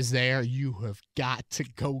guy is there, you have got to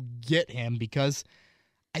go get him, because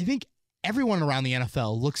I think everyone around the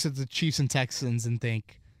NFL looks at the Chiefs and Texans and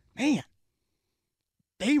think, man,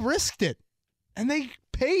 they risked it, and they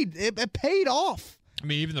paid. It paid off. I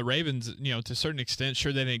mean, even the Ravens, to a certain extent,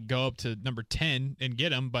 sure, they didn't go up to number 10 and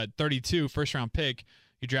get him, but 32, first-round pick,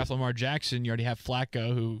 you draft Lamar Jackson, you already have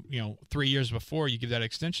Flacco, who, 3 years before you give that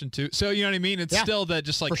extension to. So, you know what I mean? It's still that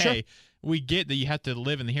just like, hey, we get that you have to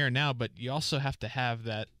live in the here and now, but you also have to have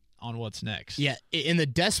that on what's next. Yeah, in the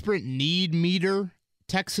desperate need meter,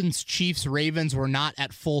 Texans, Chiefs, Ravens were not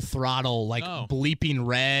at full throttle, like bleeping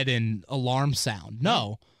red and alarm sound.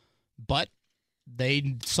 No, but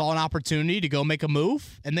they saw an opportunity to go make a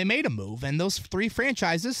move, and they made a move. And those three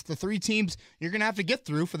franchises, the three teams you're going to have to get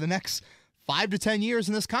through for the next 5 to 10 years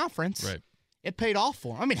in this conference, right? It paid off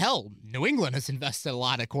for them. I mean, hell, New England has invested a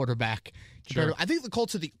lot at quarterback. Sure. I think the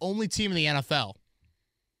Colts are the only team in the NFL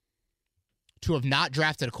to have not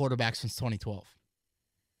drafted a quarterback since 2012.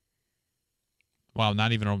 Wow,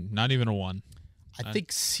 not even a one. I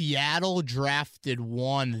think Seattle drafted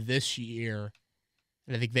one this year,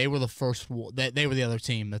 and I think they were the first. They were the other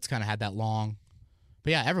team that's kind of had that long.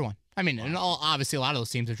 But yeah, everyone. I mean, and obviously a lot of those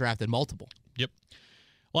teams have drafted multiple. Yep.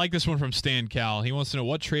 I like this one from Stan Cal. He wants to know,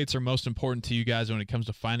 what traits are most important to you guys when it comes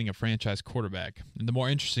to finding a franchise quarterback? And the more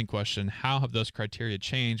interesting question, how have those criteria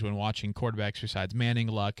changed when watching quarterbacks besides Manning,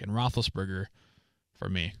 Luck, and Roethlisberger, for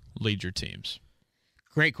me, lead your teams?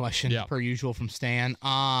 Great question, per usual, from Stan.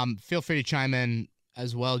 Feel free to chime in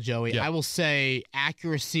as well, Joey. I will say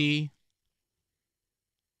accuracy,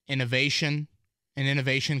 innovation, and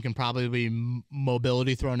innovation can probably be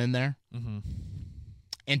mobility thrown in there. Mm-hmm.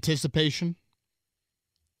 Anticipation.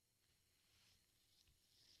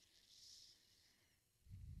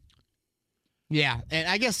 Yeah, and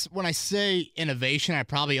I guess when I say innovation, I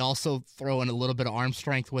probably also throw in a little bit of arm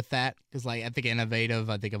strength with that, because I think innovative,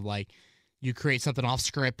 I think of you create something off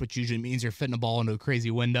script, which usually means you're fitting a ball into a crazy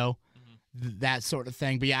window, that sort of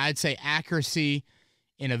thing. But yeah, I'd say accuracy,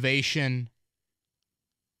 innovation.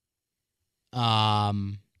 What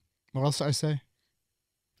else did I say?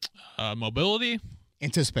 Mobility,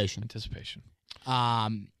 anticipation.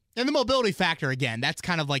 And the mobility factor, again, that's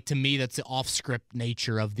kind of to me, that's the off-script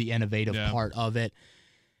nature of the innovative part of it.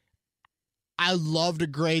 I love to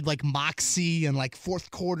grade moxie and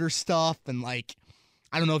fourth quarter stuff, and I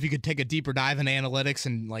don't know if you could take a deeper dive into analytics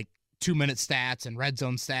and 2-minute stats and red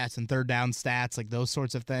zone stats and third down stats, those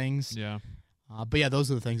sorts of things. Yeah. But yeah,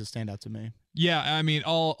 those are the things that stand out to me. Yeah, I mean,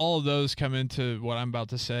 all of those come into what I'm about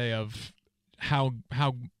to say of how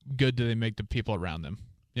good do they make the people around them.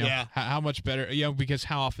 How much better, because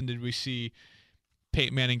how often did we see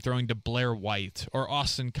Peyton Manning throwing to Blair White or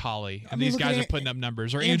Austin Collie, and these guys are putting up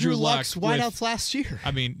numbers, or Andrew Luck's wideouts last year.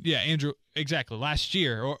 I mean, Andrew, exactly, last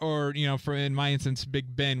year, or for in my instance,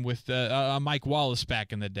 Big Ben with Mike Wallace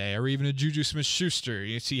back in the day, or even a Juju Smith-Schuster.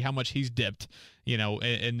 You see how much he's dipped,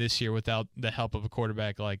 in this year without the help of a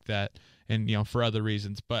quarterback like that, and for other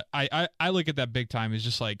reasons. But I look at that big time as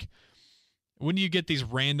just when you get these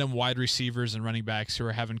random wide receivers and running backs who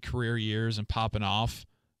are having career years and popping off,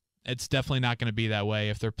 it's definitely not going to be that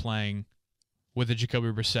way if they're playing with a Jacoby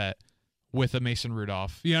Brissett, with a Mason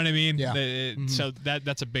Rudolph. You know what I mean? Yeah. So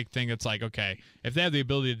that's a big thing. That's okay, if they have the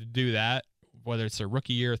ability to do that, whether it's their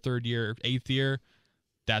rookie year, third year, eighth year,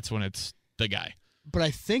 that's when it's the guy. But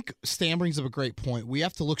I think Stan brings up a great point. We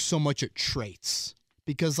have to look so much at traits,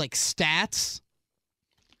 because stats,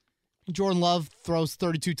 Jordan Love throws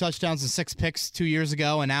 32 touchdowns and 6 picks 2 years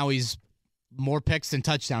ago, and now he's more picks than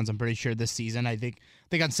touchdowns, I'm pretty sure, this season. I think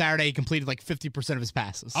on Saturday he completed 50% of his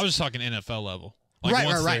passes. I was just talking NFL level. Right.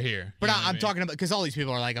 They're here. But I'm talking about, because all these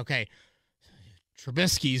people are okay,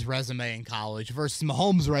 Trubisky's resume in college versus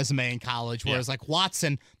Mahomes' resume in college, whereas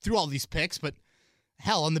Watson threw all these picks, but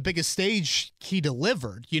hell, on the biggest stage, he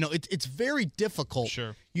delivered. It's very difficult.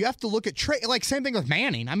 Sure. You have to look at same thing with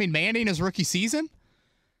Manning. I mean, Manning, his rookie season,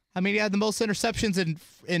 he had the most interceptions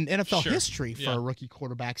in NFL history for a rookie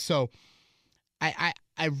quarterback. So I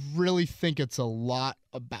really think it's a lot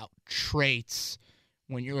about traits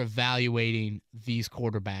when you're evaluating these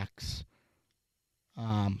quarterbacks.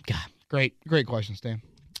 God, great question, Stan.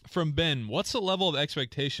 From Ben, what's the level of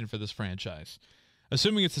expectation for this franchise?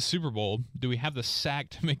 Assuming it's the Super Bowl, do we have the sack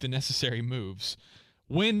to make the necessary moves?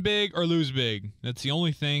 Win big or lose big? That's the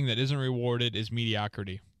only thing that isn't rewarded is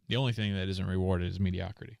mediocrity. The only thing that isn't rewarded is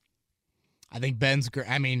mediocrity. I think Ben's great.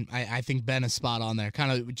 I mean, I think Ben is spot on there.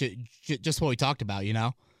 Kind of just what we talked about,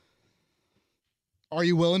 Are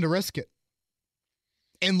you willing to risk it?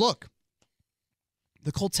 And look,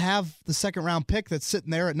 the Colts have the second-round pick that's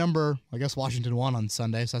sitting there at number, I guess Washington won on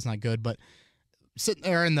Sunday, so that's not good, but sitting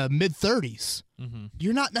there in the mid-30s. Mm-hmm.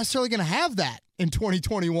 You're not necessarily going to have that in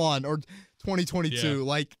 2021 or 2022. Yeah.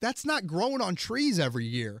 Like, that's not growing on trees every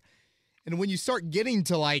year. And when you start getting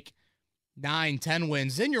to, like, 9, 10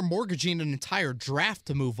 wins, then you're mortgaging an entire draft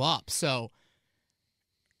to move up. So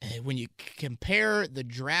when you compare the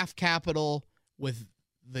draft capital with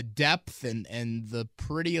the depth and the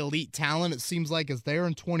pretty elite talent it seems like is there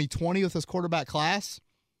in 2020 with this quarterback class,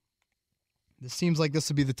 this seems like this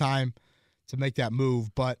would be the time to make that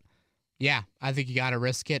move. But, yeah, I think you got to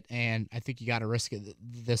risk it, and I think you got to risk it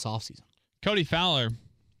this offseason. Cody Fowler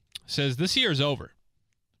says this year is over,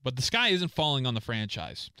 but the sky isn't falling on the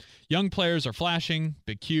franchise. Young players are flashing.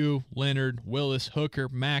 Big Q, Leonard, Willis, Hooker,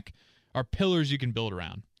 Mack are pillars you can build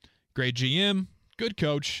around. Great GM, good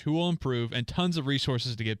coach who will improve, and tons of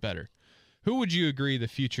resources to get better. Who would you agree the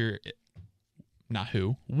future – not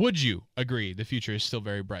who. Would you agree the future is still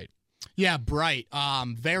very bright? Yeah, bright.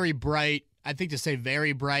 Very bright. I think to say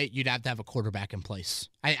very bright, you'd have to have a quarterback in place.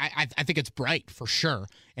 I think it's bright for sure,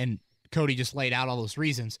 and Cody just laid out all those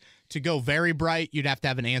reasons. To go very bright, you'd have to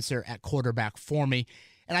have an answer at quarterback for me.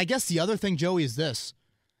 And I guess the other thing, Joey, is this.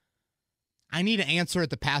 I need an answer at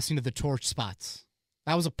the passing of the torch spots.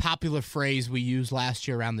 That was a popular phrase we used last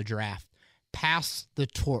year around the draft. Pass the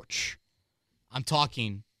torch. I'm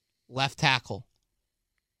talking left tackle,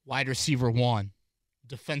 wide receiver 1,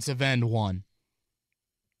 defensive end 1.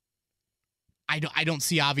 I don't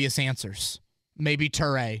see obvious answers. Maybe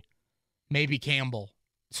Turay, maybe Campbell.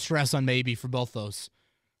 Stress on maybe for both those.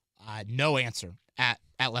 No answer at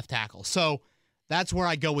left tackle. So that's where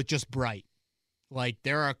I go with just bright. Like,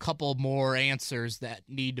 there are a couple more answers that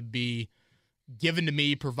need to be given to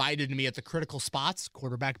me, provided to me at the critical spots,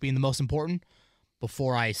 quarterback being the most important,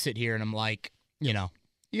 before I sit here and I'm like,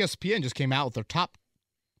 ESPN just came out with their top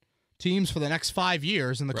teams for the next 5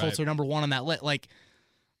 years, and the Colts are number 1 on that list. Like,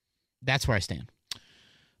 that's where I stand.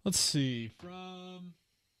 Let's see. From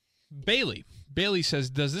Bailey. Bailey says,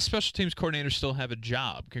 does this special teams coordinator still have a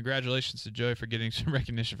job? Congratulations to Joey for getting some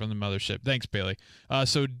recognition from the mothership. Thanks, Bailey.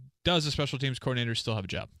 So does the special teams coordinator still have a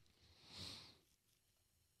job?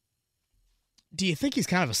 Do you think he's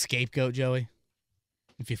kind of a scapegoat, Joey?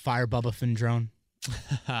 If you fire Bubba Findrone?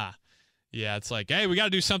 Yeah, it's like, hey, we got to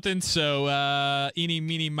do something, so eeny,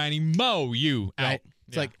 meeny, miny, mo, you out. Right.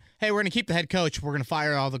 It's like, hey, we're going to keep the head coach. We're going to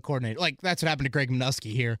fire all the coordinators. Like, that's what happened to Greg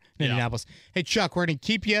Minuski here in Indianapolis. Hey, Chuck, we're going to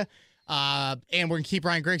keep you. And we're going to keep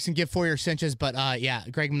Ryan Gregson, give 4 year cinches. But,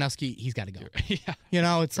 Greg Minuski, he's got to go.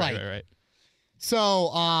 Yeah. It's right. So,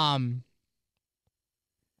 I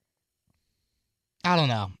don't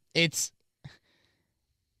know.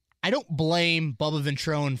 I don't blame Bubba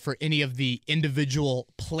Ventrone for any of the individual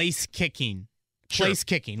place kicking,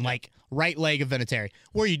 like right leg of Vinatieri.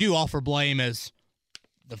 Where you do offer blame is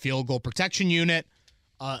the field goal protection unit,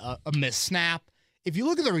 a missed snap. If you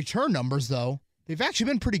look at the return numbers, though, they've actually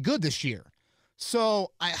been pretty good this year.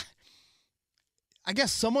 So I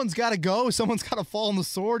guess someone's got to go. Someone's got to fall on the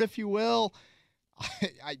sword, if you will.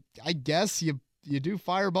 I guess you do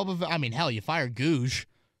fire Bubba. I mean, hell, you fire Gouge.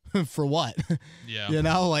 For what? Yeah.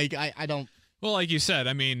 I don't. Well, like you said,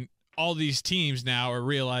 I mean, all these teams now are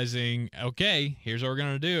realizing, okay, here's what we're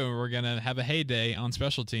going to do. We're going to have a heyday on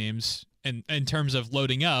special teams. And in terms of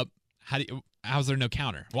loading up, how's there no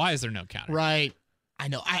counter? Why is there no counter? Right. I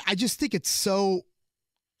know. I just think it's so.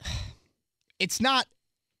 It's not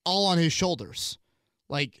all on his shoulders.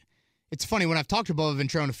 Like, it's funny, when I've talked to Bubba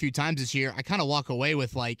Ventrone a few times this year, I kind of walk away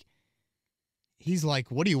with, like, he's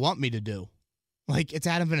like, what do you want me to do? Like, it's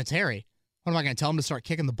Adam Vinatieri. What am I going to tell him to start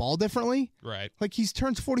kicking the ball differently? Right. Like, he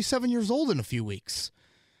turns 47 years old in a few weeks.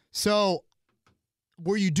 So,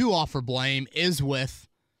 where you do offer blame is with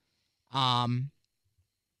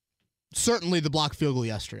certainly the blocked field goal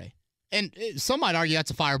yesterday. And some might argue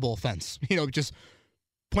that's a fireable offense. Just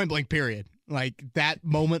point blank period. Like, that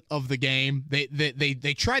moment of the game,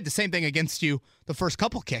 they tried the same thing against you the first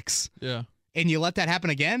couple kicks. Yeah. And you let that happen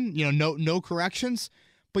again, no corrections.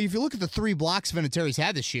 But if you look at the 3 blocks Vinatieri's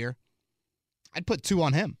had this year, I'd put 2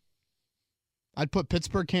 on him. I'd put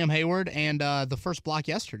Pittsburgh, Cam Hayward, and the first block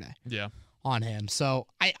yesterday on him. So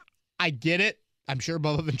I get it. I'm sure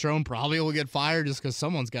Bubba Ventrone probably will get fired just because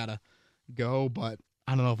someone's got to go, but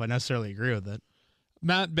I don't know if I necessarily agree with it.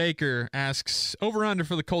 Matt Baker asks, over-under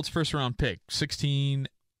for the Colts' first-round pick, 16.5.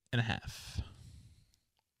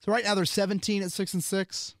 So right now they're 17 at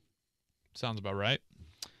 6-6. Sounds about right.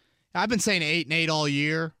 I've been saying 8-8 all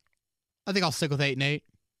year. I think I'll stick with 8-8.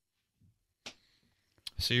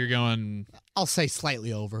 So you're going... I'll say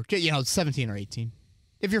slightly over. 17 or 18.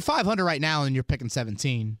 If you're 500 right now and you're picking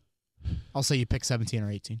 17, I'll say you pick 17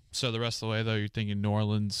 or 18. So the rest of the way, though, you're thinking New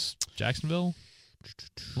Orleans, Jacksonville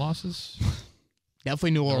losses?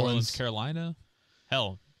 Definitely New Orleans. Carolina?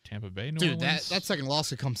 Hell, Tampa Bay, New Dude, Orleans? that second loss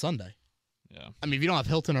could come Sunday. Yeah. I mean, if you don't have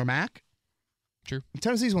Hilton or Mack. True.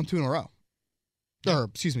 Tennessee's won 2 in a row. Or,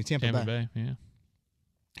 excuse me, Tampa Bay. Yeah.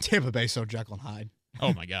 Tampa Bay so Jekyll and Hyde.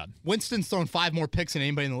 Oh, my God. Winston's thrown 5 more picks than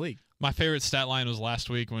anybody in the league. My favorite stat line was last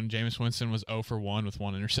week when Jameis Winston was 0 for 1 with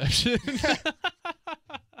 1 interception.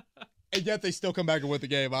 And yet they still come back and win the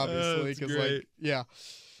game, obviously. That's great.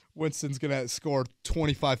 Winston's going to score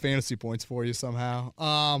 25 fantasy points for you somehow.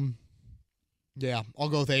 Yeah, I'll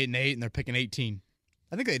go with 8-8, and they're picking 18.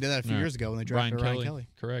 I think they did that a few years ago when they drafted Ryan Kelly.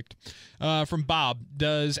 Correct. From Bob,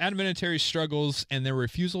 does Adam Vinatieri's struggles and their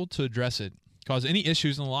refusal to address it cause any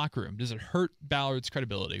issues in the locker room? Does it hurt Ballard's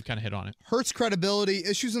credibility? We kind of hit on it. Hurts credibility.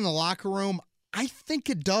 Issues in the locker room. I think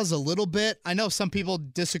it does a little bit. I know some people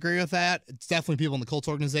disagree with that. It's definitely people in the Colts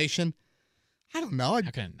organization. I don't know.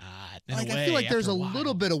 How can it not? I feel like there's a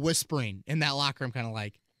little bit of whispering in that locker room, kind of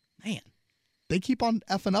like, man, they keep on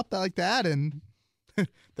effing up like that, and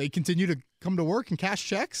they continue to come to work and cash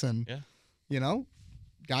checks, and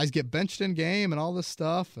guys get benched in game and all this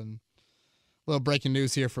stuff. And a little breaking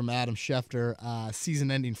news here from Adam Schefter: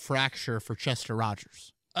 season-ending fracture for Chester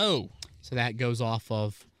Rogers. Oh, so that goes off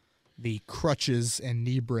of the crutches and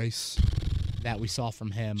knee brace that we saw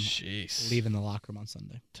from him leaving the locker room on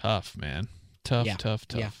Sunday. Tough, man. Tough.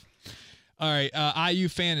 Yeah. All right, IU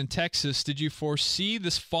fan in Texas, did you foresee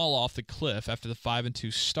this fall off the cliff after the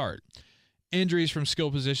 5-2 start? Injuries from skill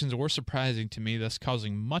positions were surprising to me, thus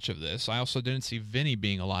causing much of this. I also didn't see Vinny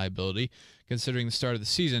being a liability, considering the start of the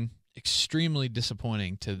season. Extremely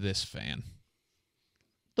disappointing to this fan.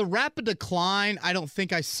 The rapid decline, I don't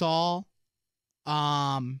think I saw.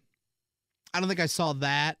 I don't think I saw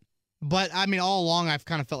that. But, I mean, all along I've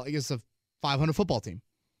kind of felt like it's a 500 football team.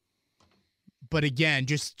 But, again,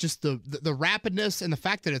 just the rapidness and the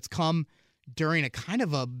fact that it's come during a kind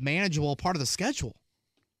of a manageable part of the schedule.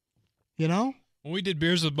 You know? When we did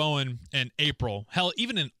Beers with Bowen in April, hell,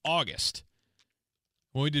 even in August,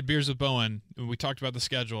 when we did Beers with Bowen, when we talked about the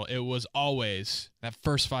schedule, it was always that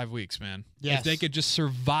first 5 weeks, man. Yes. If they could just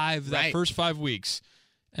survive that first 5 weeks,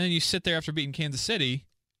 and then you sit there after beating Kansas City,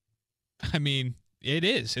 I mean, it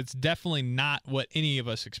is. It's definitely not what any of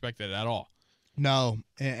us expected at all. No,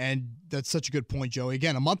 and that's such a good point, Joey.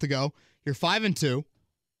 Again, a month ago, you're 5-2.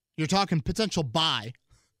 You're talking potential bye,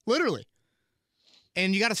 literally.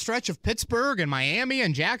 And you got a stretch of Pittsburgh and Miami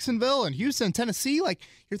and Jacksonville and Houston and Tennessee. Like,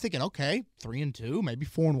 you're thinking, okay, 3-2, maybe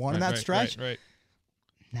 4-1 in that stretch. Right.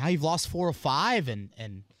 Now you've lost 4 of 5 and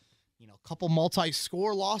a couple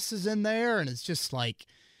multi-score losses in there, and it's just like,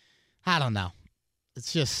 I don't know.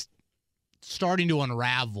 It's just starting to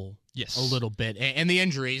unravel a little bit. And the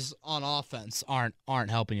injuries on offense aren't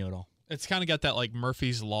helping you at all. It's kind of got that like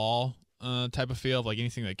Murphy's Law type of feel of like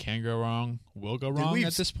anything that can go wrong will go wrong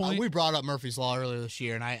at this point. We brought up Murphy's Law earlier this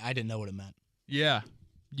year, and I didn't know what it meant. Yeah.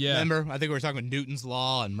 Remember? I think we were talking about Newton's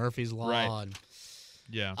Law and Murphy's Law. Right.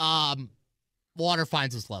 And, water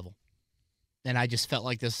finds its level. And I just felt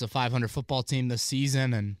like this is a 500 football team this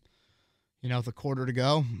season, and, with a quarter to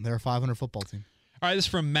go, they're a 500 football team. All right, this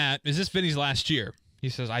is from Matt. Is this Vinny's last year? He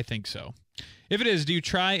says, I think so. If it is, do you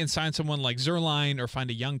try and sign someone like Zerline or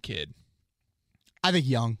find a young kid? I think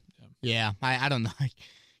young. Yeah, I don't know. I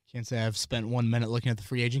can't say I've spent 1 minute looking at the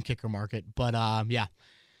free agent kicker market, but yeah.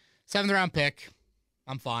 7th round pick.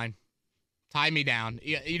 I'm fine. Tie me down.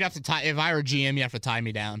 You'd have to tie. If I were GM, you have to tie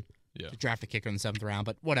me down to draft a kicker in the 7th round,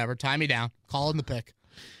 but whatever. Tie me down. Call in the pick.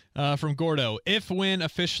 From Gordo, if when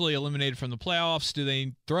officially eliminated from the playoffs, do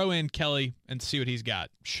they throw in Kelly and see what he's got?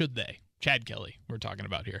 Should they? Chad Kelly, we're talking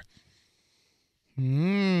about here.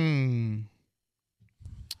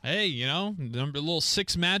 Hey, a little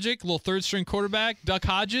 6 magic, a little 3rd-string quarterback, Duck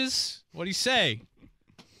Hodges. What do you say?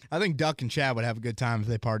 I think Duck and Chad would have a good time if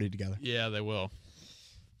they partied together. Yeah, they will.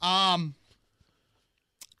 I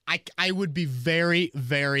would be very,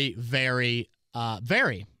 very, very,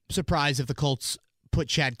 very surprised if the Colts put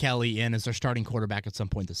Chad Kelly in as their starting quarterback at some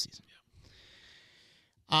point this season.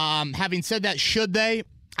 Having said that, should they?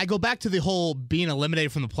 I go back to the whole being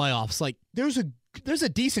eliminated from the playoffs. Like, there's a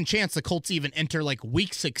decent chance the Colts even enter like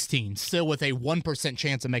week 16 still with a 1%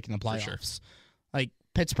 chance of making the playoffs. For sure. Like,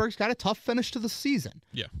 Pittsburgh's got a tough finish to the season.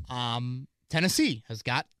 Yeah. Tennessee has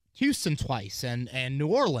got Houston twice and New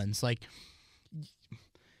Orleans. Like,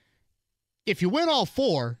 if you win all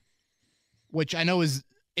 4, which I know is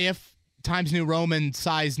if Times New Roman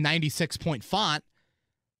size 96-point font,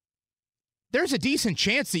 there's a decent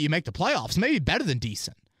chance that you make the playoffs, maybe better than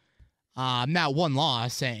decent. Now 1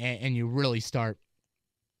 loss and you really start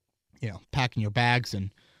packing your bags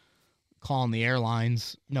and calling the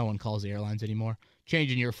airlines. No one calls the airlines anymore.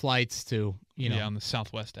 Changing your flights to, on the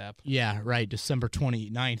Southwest app. Yeah, right, December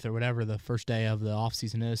 29th or whatever the first day of the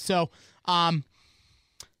offseason is. So,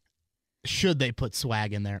 should they put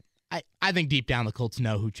Swag in there? I think deep down the Colts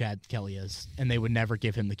know who Chad Kelly is, and they would never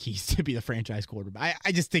give him the keys to be the franchise quarterback.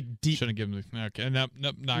 I just think shouldn't give him the okay. Nope.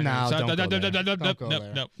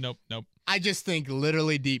 I just think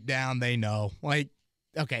literally deep down they know. Like,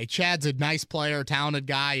 okay, Chad's a nice player, talented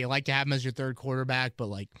guy. You like to have him as your third quarterback, but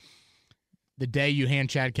like the day you hand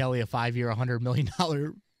Chad Kelly a 5-year, $100 million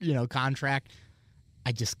contract,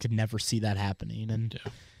 I just could never see that happening. And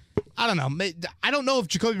I don't know. I don't know if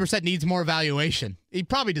Jacoby Brissett needs more evaluation. He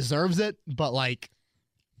probably deserves it, but like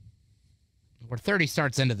we're 30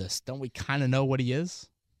 starts into this. Don't we kind of know what he is?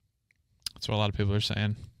 That's what a lot of people are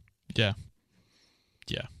saying. Yeah.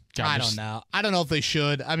 God, I don't know. I don't know if they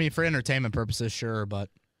should. I mean, for entertainment purposes, sure, but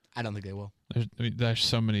I don't think they will. There's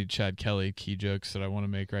so many Chad Kelly key jokes that I want to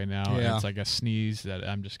make right now. Yeah. And it's like a sneeze that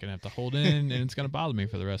I'm just going to have to hold in, and it's going to bother me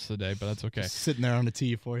for the rest of the day, but that's okay. Just sitting there on the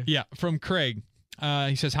tee for you. Yeah, from Craig.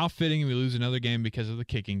 He says, how fitting we lose another game because of the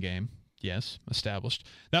kicking game. Yes, established.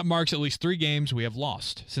 That marks at least 3 games we have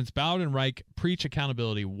lost. Since Ballard and Reich preach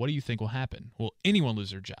accountability, what do you think will happen? Will anyone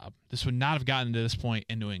lose their job? This would not have gotten to this point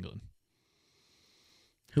in New England.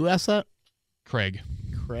 Who asked that? Craig.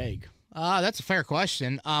 That's a fair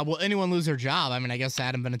question. Will anyone lose their job? I mean, I guess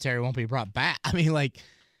Adam Vinatieri won't be brought back. I mean,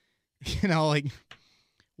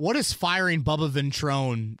 what is firing Bubba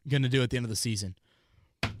Ventrone going to do at the end of the season?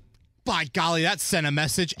 By golly, that sent a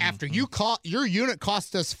message. After your unit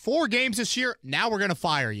cost us 4 games this year, now we're going to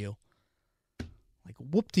fire you. Like,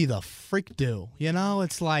 whoop-de the freak do.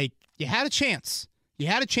 It's like you had a chance. You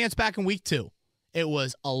had a chance back in week 2. It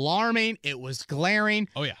was alarming. It was glaring.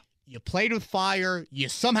 Oh, yeah. You played with fire. You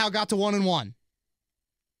somehow got to 1-1. You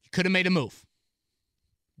could have made a move.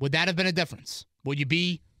 Would that have been a difference? Would you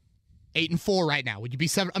be 8-4 right now? Would you be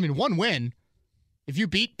 7? I mean, 1 win. If you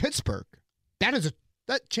beat Pittsburgh,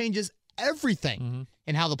 that changes everything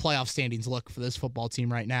in how the playoff standings look for this football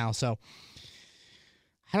team right now. So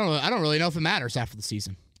I don't know. I don't really know if it matters after the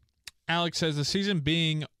season. Alex says, the season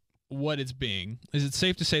being what it's being, is it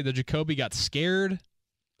safe to say that Jacoby got scared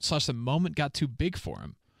 / the moment got too big for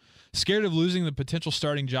him? Scared of losing the potential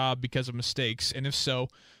starting job because of mistakes? And if so,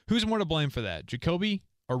 who's more to blame for that? Jacoby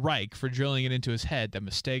or Reich for drilling it into his head that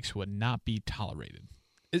mistakes would not be tolerated?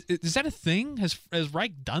 Is that a thing? Has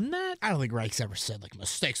Reich done that? I don't think Reich's ever said,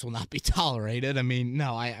 mistakes will not be tolerated. I mean,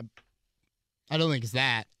 no, I don't think it's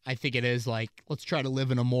that. I think it is, let's try to live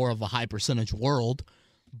in a more of a high percentage world.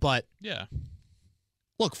 But, yeah.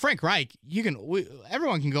 Look, Frank Reich,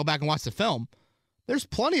 everyone can go back and watch the film. There's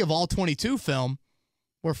plenty of all 22 film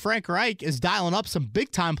where Frank Reich is dialing up some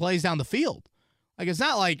big-time plays down the field. It's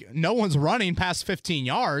not like no one's running past 15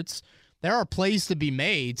 yards. There are plays to be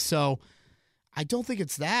made, so I don't think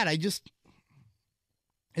it's that.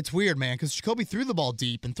 It's weird, man, because Jacoby threw the ball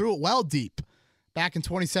deep and threw it well deep back in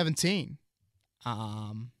 2017.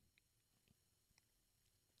 I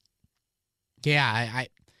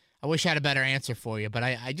wish I had a better answer for you, but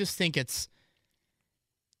I just think I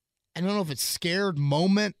don't know if it's scared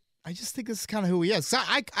moment. I just think this is kind of who he is. So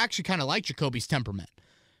I actually kind of like Jacoby's temperament,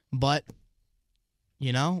 but,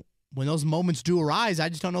 when those moments do arise, I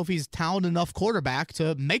just don't know if he's a talented enough quarterback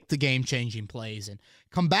to make the game-changing plays and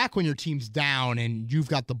come back when your team's down and you've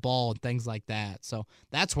got the ball and things like that. So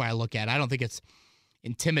that's why I look at it. I don't think it's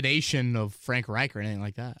intimidation of Frank Reich or anything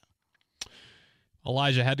like that.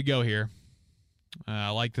 Elijah had to go here. I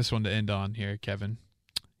like this one to end on here, Kevin.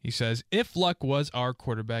 He says, if Luck was our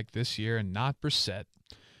quarterback this year and not Brissett,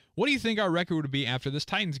 what do you think our record would be after this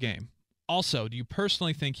Titans game? Also, do you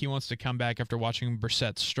personally think he wants to come back after watching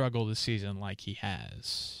Brissett struggle this season like he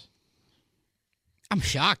has? I'm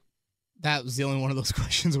shocked that was the only one of those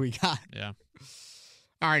questions we got. Yeah.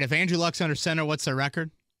 All right, if Andrew Luck's under center, what's their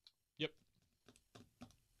record? Yep.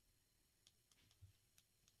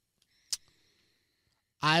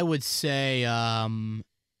 I would say I'd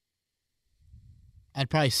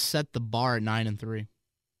probably set the bar at 9-3.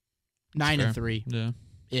 9-3. Yeah.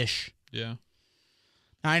 Ish. Yeah.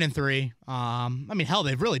 9-3. I mean, hell,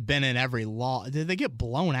 they've really been in every law. Did they get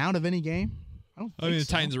blown out of any game? I don't think the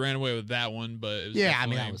so. Titans ran away with that one, but it was that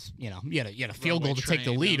was, you had a field goal to take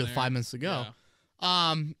the lead with 5 minutes to go.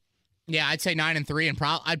 Yeah. I'd say 9-3, and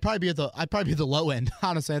I'd probably be at the low end.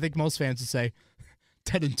 Honestly, I think most fans would say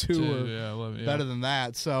 10-2 or better than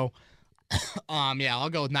that. So, I'll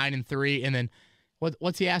go with 9-3, and then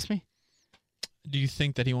what's he asked me? Do you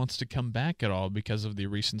think that he wants to come back at all because of the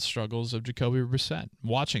recent struggles of Jacoby Brissett?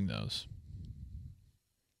 Watching those,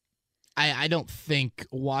 I don't think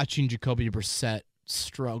watching Jacoby Brissett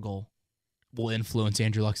struggle will influence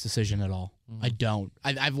Andrew Luck's decision at all. I don't.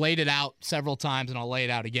 I've laid it out several times, and I'll lay it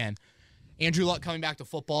out again. Andrew Luck coming back to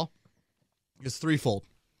football is threefold.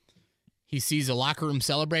 He sees a locker room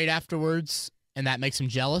celebrate afterwards, and that makes him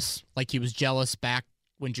jealous, like he was jealous back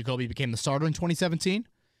when Jacoby became the starter in 2017.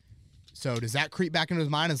 So does that creep back into his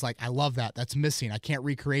mind? It's like, I love that. That's missing. I can't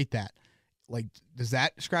recreate that. Like, does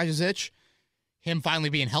that scratch his itch? Him finally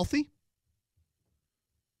being healthy?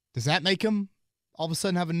 Does that make him all of a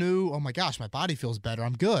sudden have a new, oh my gosh, my body feels better.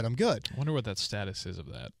 I'm good. I wonder what that status is of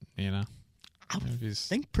that, I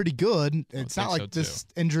think pretty good. It's not like this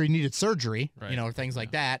injury needed surgery, right. Or things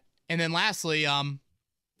like that. And then lastly,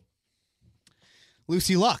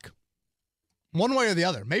 Lucy Luck. One way or the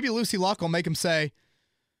other. Maybe Lucy Luck will make him say,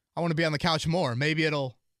 I want to be on the couch more. Maybe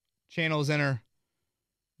it'll channel his inner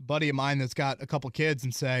buddy of mine that's got a couple kids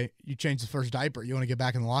and say, you changed the first diaper. You want to get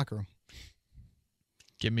back in the locker room.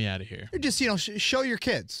 Get me out of here. Or just, show your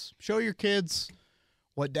kids. Show your kids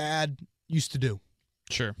what dad used to do.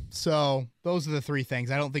 Sure. So those are the three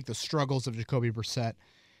things. I don't think the struggles of Jacoby Brissett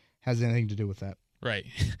has anything to do with that. Right.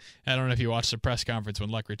 I don't know if you watched the press conference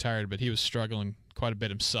when Luck retired, but he was struggling quite a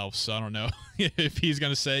bit himself. So I don't know if he's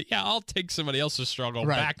going to say, yeah, I'll take somebody else's struggle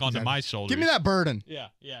back onto my shoulders. Give me that burden. Yeah,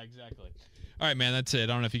 exactly. All right, man, that's it. I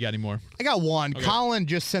don't know if you got any more. I got one. Okay. Colin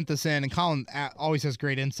just sent this in, and Colin always has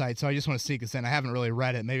great insight, so I just want to sneak this in. I haven't really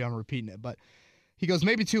read it. Maybe I'm repeating it, but he goes,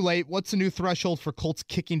 maybe too late. What's the new threshold for Colts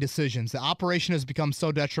kicking decisions? The operation has become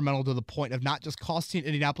so detrimental to the point of not just costing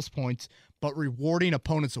Indianapolis points, but rewarding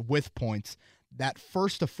opponents with points. That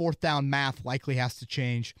first to fourth down math likely has to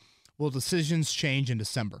change. Will decisions change in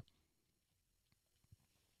December?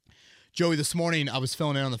 Joey, this morning I was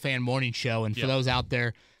filling in on the Fan Morning Show, and for those out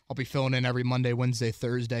there, I'll be filling in every Monday, Wednesday,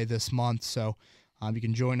 Thursday this month, so you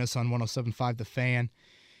can join us on 107.5 The Fan,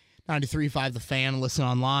 93.5 The Fan, listen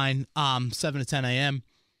online, 7 to 10 a.m.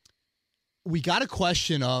 We got a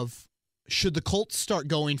question of, should the Colts start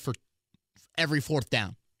going for every fourth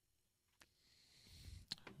down?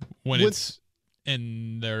 When it's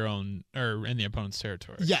in their own, or in the opponent's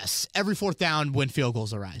territory. Yes, every fourth down when field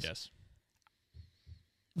goals arise. Yes.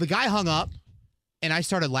 The guy hung up, and I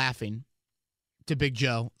started laughing to Big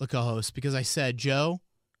Joe, the co-host, because I said, Joe,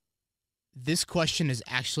 this question is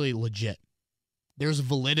actually legit. There's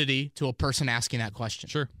validity to a person asking that question.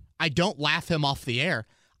 Sure. I don't laugh him off the air.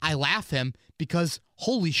 I laugh him because,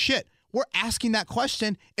 holy shit, we're asking that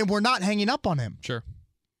question, and we're not hanging up on him. Sure.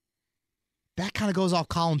 That kind of goes off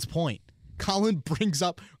Colin's point. Colin brings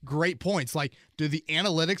up great points. Like, do the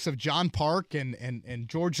analytics of John Park and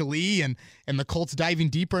George Lee and the Colts diving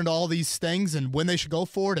deeper into all these things and when they should go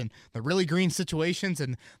for it and the really green situations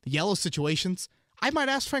and the yellow situations, I might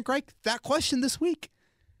ask Frank Reich that question this week.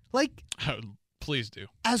 Like, please do.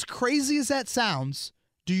 As crazy as that sounds,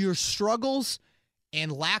 do your struggles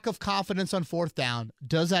and lack of confidence on fourth down,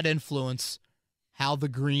 does that influence how the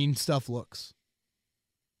green stuff looks?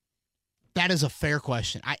 That is a fair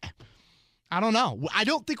question. I don't know. I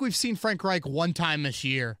don't think we've seen Frank Reich one time this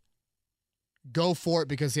year go for it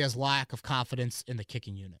because he has lack of confidence in the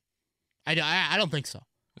kicking unit. I don't think so.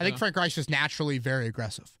 I think Frank Reich's just naturally very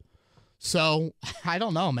aggressive. So, I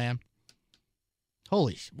don't know, man.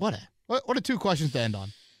 Holy, what a two questions to end on.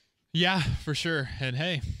 Yeah, for sure. And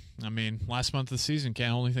hey, I mean, last month of the season,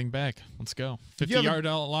 can't hold anything back. Let's go.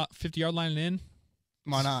 50-yard line in.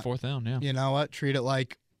 Why not? Fourth down, yeah. You know what? Treat it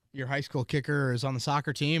like your high school kicker is on the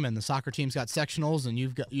soccer team, and the soccer team's got sectionals, and you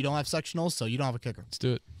don't have sectionals, so you don't have a kicker. Let's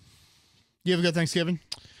do it. You have a good Thanksgiving?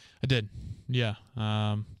 I did. Yeah.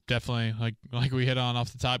 Definitely, like we hit on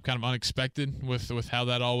off the top, kind of unexpected with how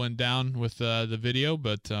that all went down with the video,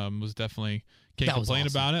 but was definitely can't complain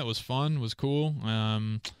about it. It was fun. It was cool.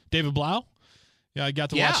 David Blau. Yeah, I got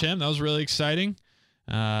to watch him. That was really exciting.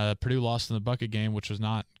 Purdue lost in the bucket game, which was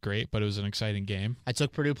not great, but it was an exciting game. I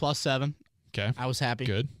took Purdue +7. Okay. I was happy.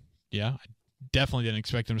 Good. Yeah. I definitely didn't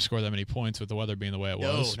expect them to score that many points with the weather being the way it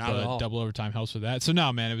was. No, not at all. Double overtime helps with that. So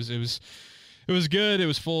no, man, it was good. It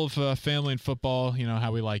was full of family and football,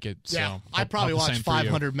 how we like it. Yeah. So I probably watched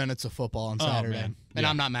 500 minutes of football on Saturday. Man. And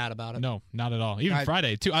I'm not mad about it. No, not at all. Even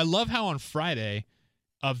Friday, too. I love how on Friday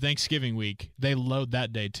of Thanksgiving week, they load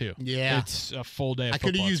that day, too. Yeah. It's a full day of football.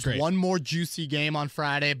 I could have used one one more juicy game on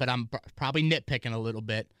Friday, but I'm probably nitpicking a little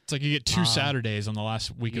bit. It's like you get 2 Saturdays on the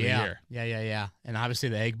last week of the year. Yeah. And obviously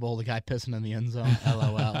the Egg Bowl, the guy pissing in the end zone.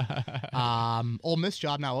 LOL. Ole Miss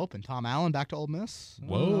job now open. Tom Allen back to Ole Miss.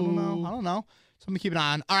 Whoa. I don't know. Something to keep an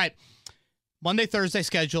eye on. All right. Monday, Thursday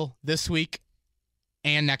schedule this week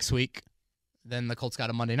and next week. Then the Colts got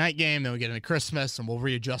a Monday night game. Then we get into Christmas, and we'll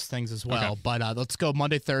readjust things as well. Okay. But let's go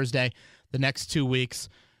Monday, Thursday, the next 2 weeks.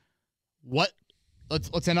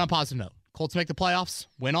 Let's end on a positive note. Colts make the playoffs,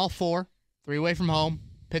 win all 4, 3 away from home.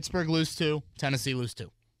 Pittsburgh lose 2, Tennessee lose 2.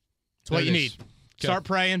 That's what you need. Start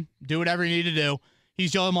praying. Do whatever you need to do.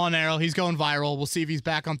 He's Joey Monero. He's going viral. We'll see if he's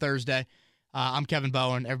back on Thursday. I'm Kevin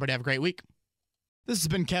Bowen. Everybody have a great week. This has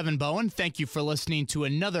been Kevin Bowen. Thank you for listening to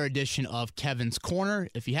another edition of Kevin's Corner.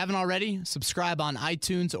 If you haven't already, subscribe on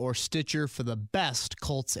iTunes or Stitcher for the best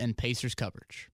Colts and Pacers coverage.